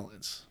finding that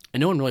balance. And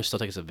no one really still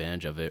takes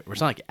advantage of it. Or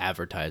it's not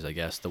advertised, I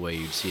guess, the way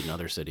you'd see it in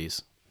other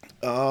cities.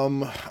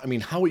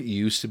 How it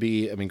used to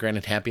be,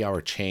 granted, happy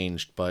hour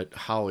changed, but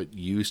how it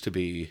used to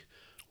be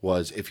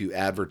was if you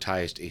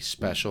advertised a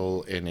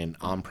special in an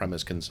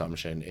on-premise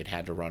consumption, it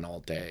had to run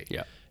all day.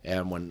 Yeah.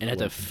 And it had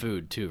to have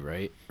food too,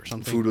 right? Or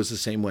something? Food was the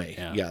same way,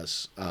 yeah.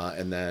 Yes.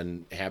 And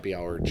then happy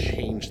hour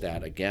changed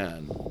that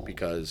again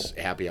because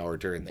happy hour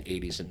during the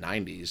 80s and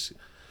 90s,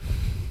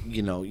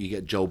 you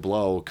get Joe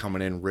Blow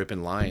coming in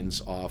ripping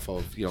lines off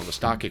of the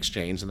stock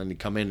exchange, and then you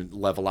come in and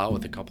level out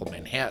with a couple of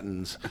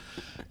Manhattans,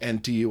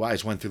 and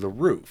DUIs went through the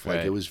roof.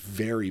 It was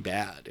very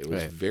bad. It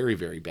was very,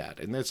 very bad,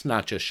 and it's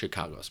not just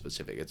Chicago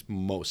specific. It's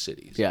most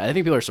cities. Yeah, I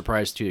think people are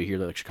surprised too to hear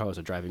that Chicago's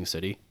a driving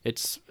city.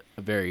 It's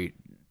a very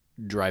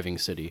driving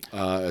city,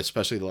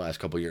 especially the last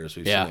couple of years.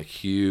 We've seen a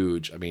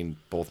huge.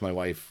 Both my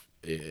wife,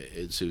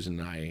 Susan,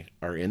 and I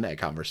are in that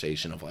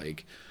conversation of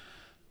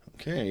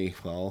okay,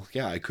 well,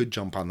 I could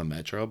jump on the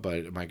Metro,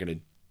 but am I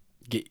going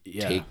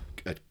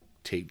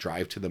to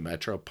drive to the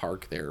Metro,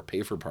 park there,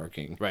 pay for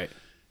parking,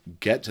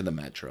 get to the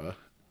Metro?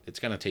 It's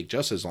going to take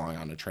just as long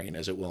on a train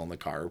as it will in the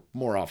car,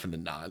 more often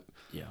than not.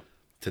 Yeah.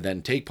 To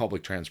then take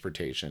public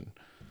transportation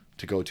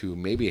to go to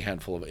maybe a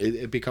handful of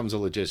it becomes a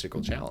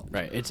logistical challenge.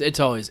 Right. It's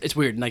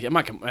weird. I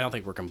don't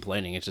think we're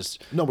complaining. It's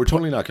just no, we're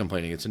totally not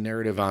complaining. It's a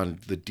narrative on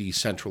the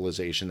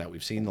decentralization that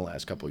we've seen the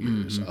last couple of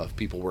years of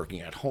people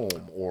working at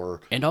home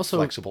and also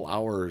flexible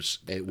hours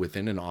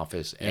within an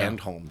office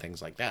and home,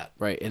 things like that.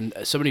 Right. And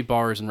so many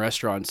bars and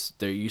restaurants,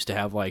 they used to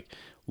have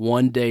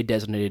one day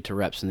designated to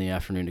reps in the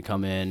afternoon to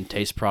come in,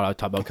 taste product,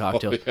 talk about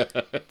cocktails.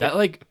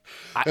 That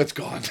that's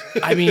gone.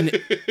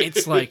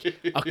 It's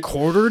a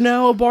quarter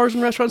now of bars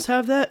and restaurants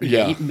have that.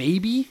 Yeah,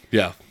 maybe.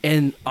 Yeah.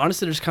 And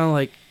honestly, they're just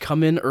kind of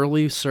come in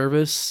early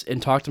service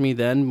and talk to me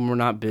then when we're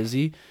not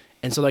busy.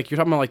 And so you're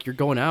talking about you're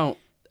going out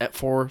at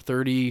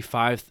 4:30,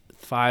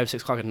 5,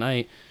 6 o'clock at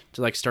night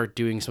to start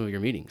doing some of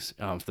your meetings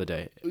for the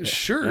day.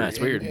 Sure, yeah, it's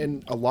weird.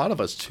 And a lot of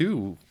us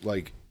too,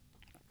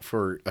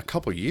 for a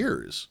couple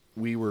years,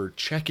 we were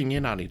checking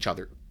in on each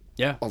other.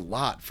 Yeah, a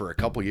lot for a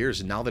couple years,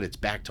 and now that it's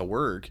back to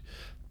work,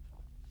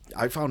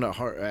 I found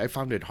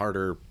it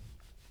harder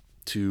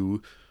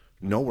to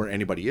know where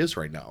anybody is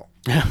right now.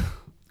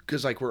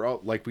 because like we're all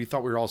like we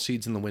thought we were all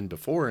seeds in the wind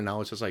before, and now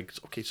it's just like,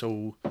 okay,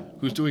 so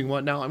who's doing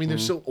what now? I mean,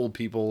 there's still old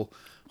people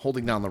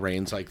holding down the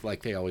reins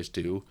like they always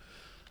do.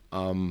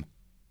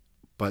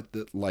 But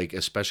like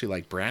especially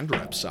like brand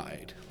rep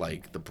side,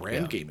 like the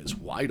brand game is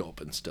wide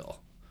open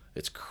still.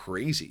 It's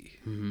crazy.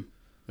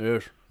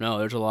 There's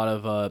a lot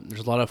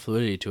of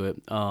fluidity to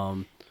it.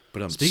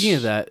 But Speaking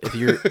of that,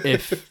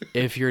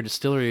 if you're a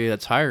distillery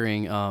that's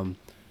hiring,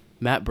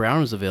 Matt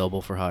Brown is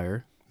available for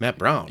hire. Matt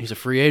Brown. He's a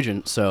free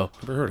agent, so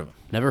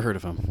Never heard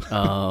of him.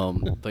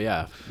 But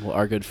yeah, well,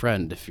 our good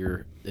friend.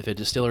 If a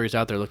distillery is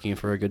out there looking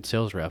for a good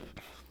sales rep,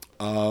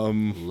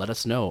 let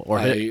us know. Or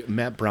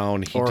Matt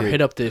Brown. Hit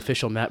up the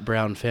official Matt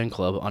Brown fan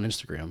club on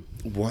Instagram.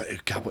 What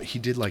he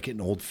did, like an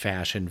old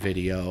fashioned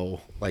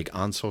video, like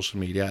on social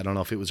media. I don't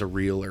know if it was a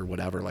reel or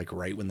whatever. Like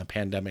right when the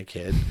pandemic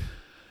hit,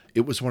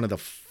 it was one of the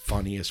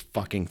funniest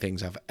fucking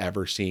things I've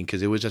ever seen,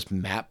 because it was just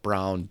Matt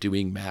Brown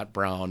doing Matt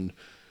Brown,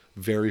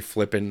 very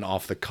flippant,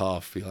 off the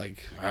cuff.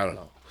 Like, I don't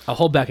know. I'll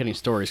hold back any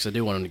stories because I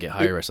do want him to get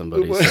hired by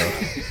somebody.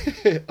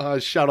 So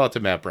shout out to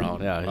Matt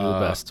Brown. yeah, he's the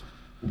best.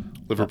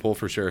 Liverpool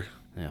for sure.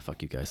 Yeah,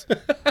 fuck you guys.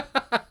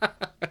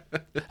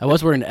 I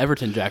was wearing an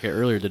Everton jacket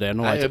earlier today.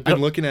 I have been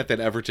looking at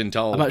that Everton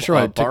towel. I'm not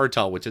sure bar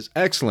towel, which is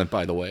excellent,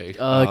 by the way.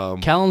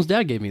 Callum's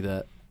dad gave me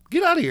that.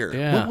 Get out of here.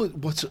 Yeah.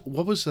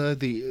 What was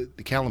the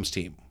Callum's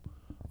team?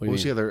 What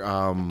was the other?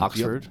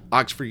 Oxford.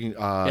 Oxford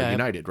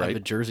United, right? I have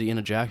a jersey and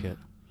a jacket.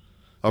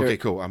 Okay,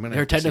 cool.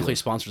 They're technically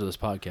sponsors of this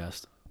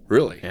podcast.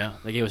 Really? Yeah,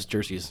 they gave us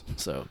jerseys,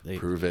 so they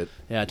prove it.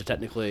 Yeah, to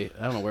technically,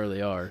 I don't know where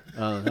they are.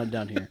 Not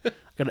down here. I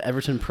got an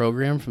Everton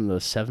program from the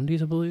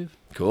 70s, I believe.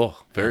 Cool.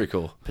 Very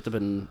cool. Picked up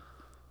in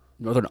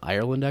Northern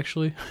Ireland,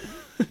 actually.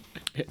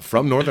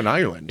 From Northern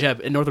Ireland? Yeah,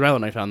 in Northern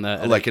Ireland I found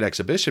that. Like an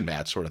exhibition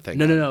match sort of thing?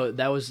 No.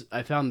 That was,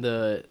 I found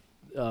the...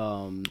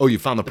 you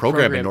found the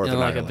program in Northern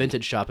Ireland? Like a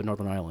vintage shop in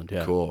Northern Ireland,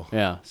 yeah. Cool.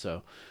 Yeah,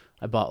 so...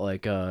 I bought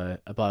a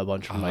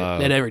bunch from they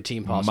had every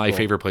team possible. My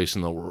favorite place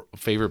in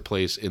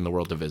the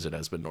world to visit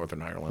has been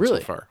Northern Ireland really?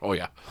 So far. Oh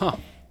yeah.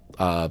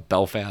 Huh.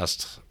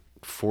 Belfast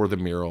for the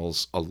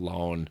murals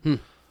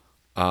alone.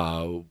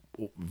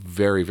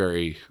 Very,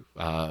 very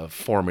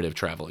formative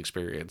travel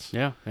experience.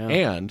 Yeah.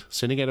 And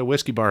sitting at a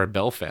whiskey bar in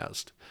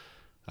Belfast,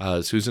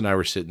 Susan and I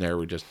were sitting there,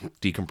 we're just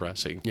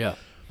decompressing. Yeah.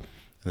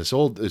 And this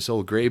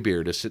old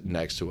graybeard is sitting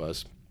next to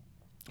us.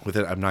 With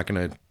it, I'm not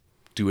gonna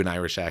do an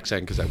Irish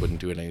accent because I wouldn't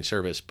do it any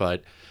service,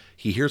 but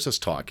he hears us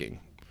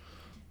talking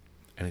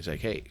and he's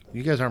like, "Hey,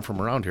 you guys aren't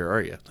from around here,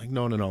 are you?" Like,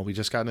 no, we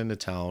just got into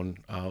town.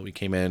 We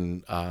came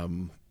in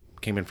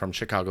from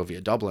Chicago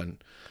via Dublin,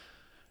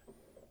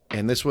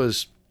 and this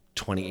was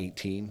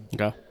 2018.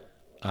 Okay.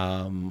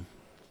 And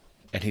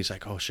he's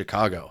like, "Oh,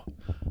 Chicago,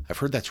 I've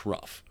heard that's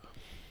rough."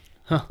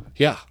 Huh.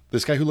 Yeah,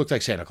 this guy who looked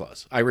like Santa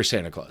Claus, Irish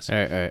Santa Claus. All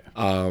right.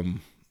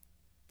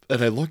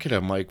 And I look at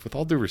him like, with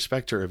all due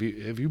respect, to her,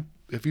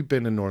 have you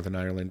been in Northern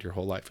Ireland your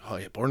whole life? Oh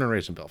yeah, born and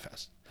raised in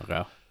Belfast.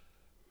 Okay.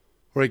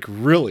 Like,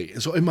 really?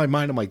 So in my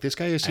mind, I'm like, this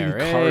guy has seen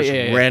cars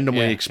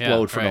randomly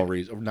explode for no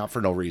reason. Not for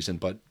no reason,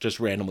 but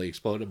just randomly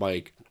explode. I'm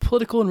like,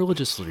 political and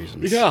religious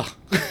reasons. Yeah.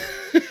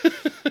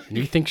 And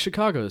you think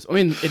Chicago's? I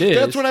mean, it is.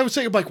 That's what I was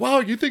saying. I'm like, wow,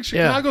 you think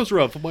Chicago's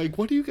rough? I'm like,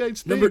 what do you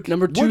guys think?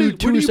 Number two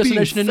tourist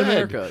destination in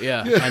America.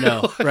 Yeah, I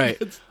know.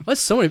 Right. That's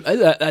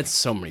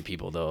so many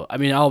people, though. I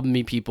mean, I'll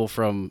meet people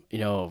from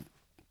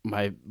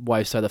my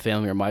wife's side of the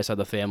family or my side of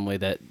the family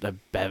that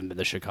haven't been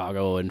to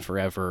Chicago in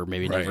forever,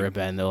 maybe never have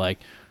been. They're like,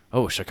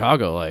 "Oh,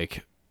 Chicago,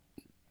 like,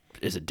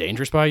 is it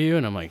dangerous by you?"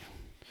 And I'm like,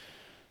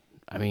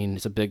 I mean,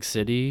 it's a big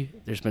city.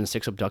 There's been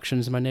 6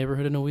 abductions in my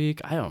neighborhood in a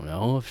week. I don't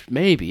know.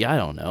 Maybe. I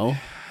don't know.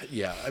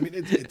 Yeah. I mean,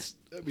 it's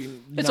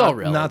all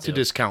relative. Not to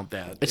discount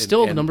that. It's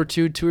still number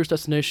 2 tourist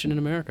destination in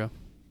America.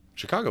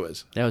 Chicago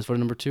is. Yeah, it was voted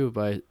number 2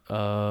 by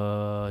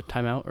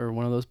Time Out or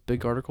one of those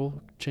big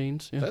article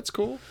chains. Yeah. That's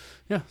cool.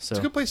 Yeah, so it's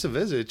a good place to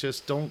visit.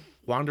 Just don't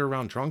wander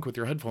around drunk with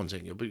your headphones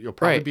in. You'll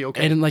probably be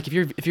okay. And like if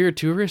you're a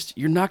tourist,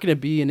 you're not going to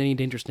be in any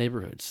dangerous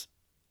neighborhoods.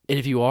 And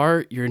if you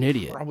are, you're an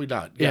idiot. Probably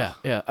not. Yeah.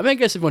 I mean, I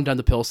guess if you went down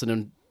to Pilsen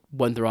and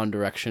went the wrong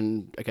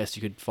direction, I guess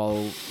you could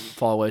fall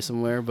away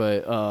somewhere.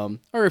 But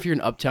or if you're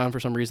in Uptown for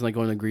some reason, like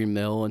going to the Green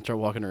Mill and start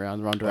walking around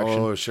the wrong direction.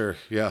 Oh, sure.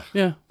 Yeah.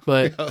 Yeah,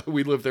 but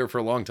we lived there for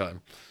a long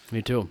time.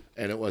 Me too.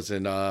 And it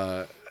wasn't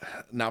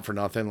not for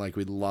nothing. Like,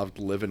 we loved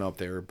living up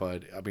there,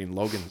 but I mean,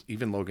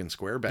 Logan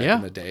Square back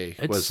in the day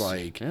was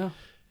like,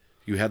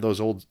 you had those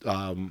old,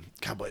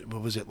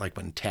 what was it like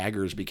when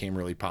taggers became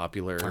really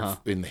popular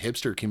in the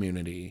hipster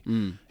community,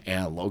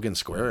 and Logan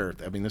Square.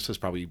 I mean, this was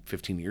probably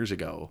 15 years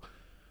ago,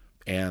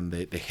 and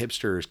the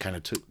hipsters kind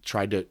of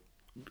tried to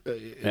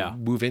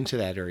move into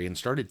that area and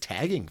started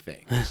tagging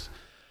things,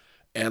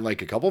 and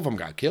like a couple of them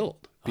got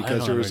killed.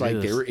 Because there was like,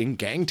 they were in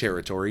gang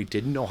territory,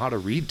 didn't know how to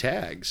read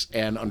tags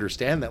and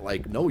understand that,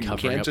 like, no, you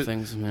can't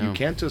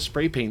just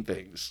spray paint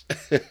things.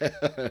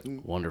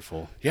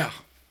 Wonderful. Yeah.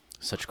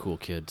 Such cool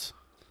kids.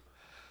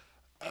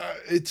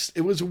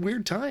 It was a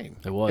weird time.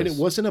 It was. And it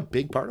wasn't a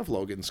big part of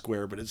Logan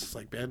Square, but it's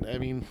like, man, I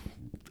mean,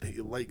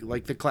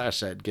 like the Clash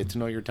said, get to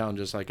know your town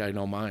just like I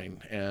know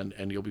mine,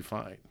 and you'll be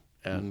fine.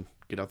 And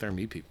get out there and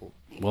meet people.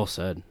 Well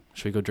said.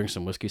 Should we go drink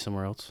some whiskey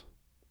somewhere else?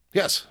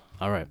 Yes.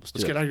 All right,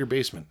 Let's get out of your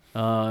basement.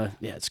 Yeah,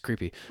 it's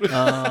creepy.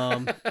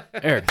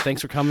 Eric,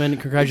 thanks for coming.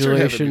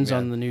 Congratulations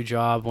on the new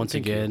job once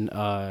again.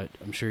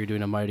 I'm sure you're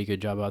doing a mighty good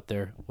job out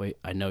there. Wait,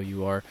 I know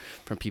you are.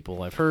 From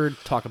people I've heard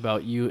talk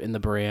about you and the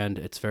brand,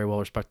 it's very well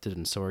respected,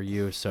 and so are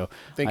you. So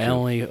I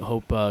only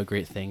hope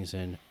great things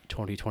in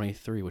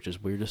 2023, which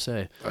is weird to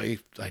say. I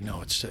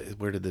know. It's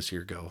where did this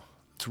year go?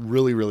 It's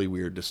really, really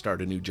weird to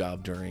start a new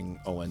job during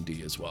OND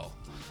as well.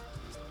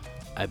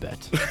 I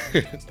bet.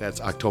 That's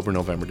October,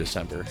 November,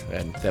 December,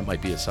 and that might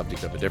be a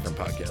subject of a different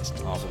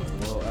podcast. Awesome.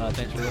 Well,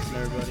 thanks for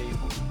listening,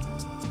 everybody.